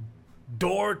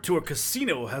door to a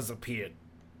casino has appeared.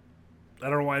 I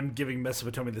don't know why I'm giving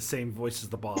Mesopotami the same voice as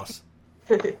the boss.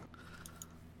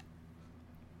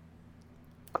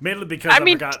 Mainly because I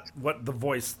forgot what the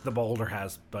voice the beholder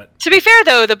has, but... To be fair,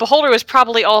 though, the beholder was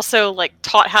probably also,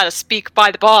 taught how to speak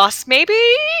by the boss. Maybe?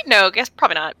 No, guess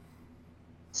probably not.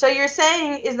 So you're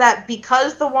saying is that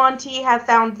because the Wan Tea have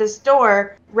found this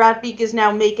door, Ratbeak is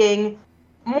now making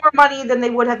more money than they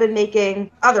would have been making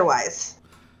otherwise.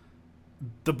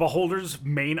 The beholder's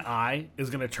main eye is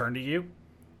going to turn to you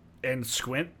and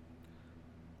squint.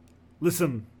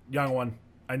 Listen, young one,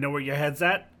 I know where your head's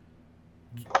at.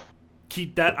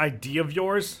 Keep that idea of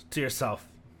yours to yourself.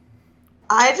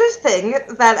 I just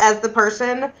think that as the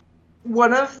person,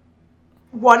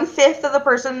 1/5 of the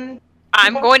person...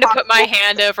 I'm going to put my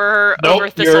hand over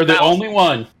Nope, you're the only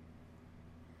one.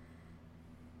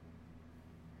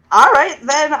 Alright,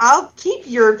 then I'll keep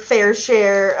your fair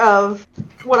share of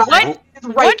what I think is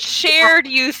right. What share do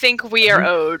you think we are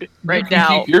owed right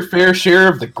now? Keep your fair share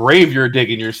of the grave you're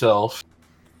digging yourself.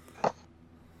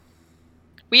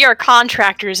 We are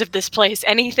contractors of this place.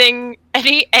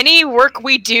 Any work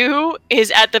we do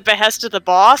is at the behest of the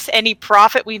boss. Any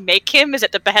profit we make him is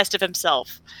at the behest of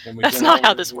himself. That's not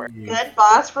how this works. Good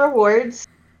boss rewards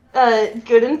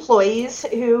good employees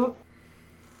who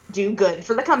do good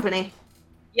for the company.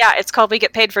 Yeah, it's called we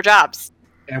get paid for jobs.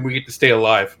 And we get to stay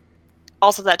alive.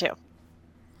 Also that too.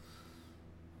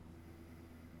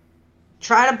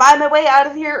 Trying to buy my way out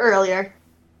of here earlier.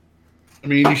 I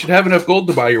mean, you should have enough gold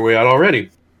to buy your way out already.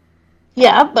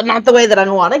 Yeah, but not the way that I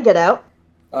want to get out.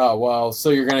 Oh, well, so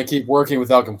you're going to keep working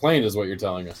without complaint is what you're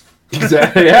telling us.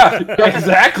 Exactly. Yeah,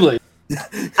 exactly.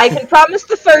 I can promise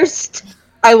the first.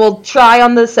 I will try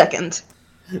on the second.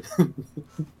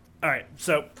 Alright,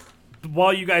 so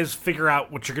while you guys figure out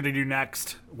what you're going to do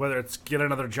next, whether it's get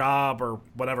another job or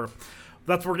whatever,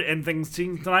 that's where we're going to end things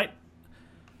tonight.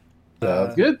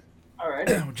 Sounds good. All right.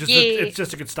 It's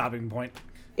just a good stopping point.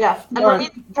 Yeah.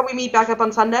 And can we meet back up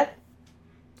on Sunday?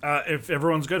 If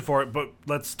everyone's good for it, but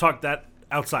let's talk that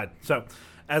outside. So,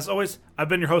 as always, I've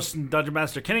been your host and Dungeon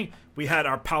Master Kenny. We had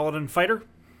our Paladin Fighter.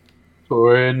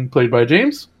 And played by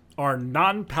James. Our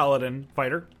non-Paladin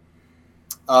Fighter.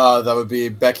 That would be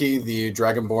Becky, the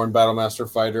Dragonborn Battlemaster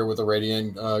Fighter with a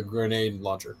Radiant Grenade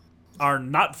Launcher. Our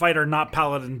not Fighter, not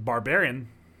Paladin Barbarian.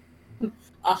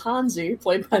 Hanzi,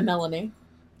 played by Melanie.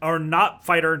 Our not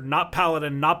Fighter, not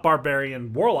Paladin, not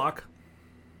Barbarian Warlock.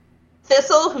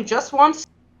 Thistle, who just wants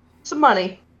some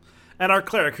money. And our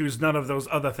Cleric, who's none of those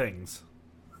other things.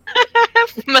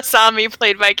 Masami,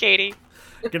 played by Katie.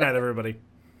 Good night, everybody.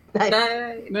 Nice.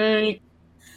 Night. Night.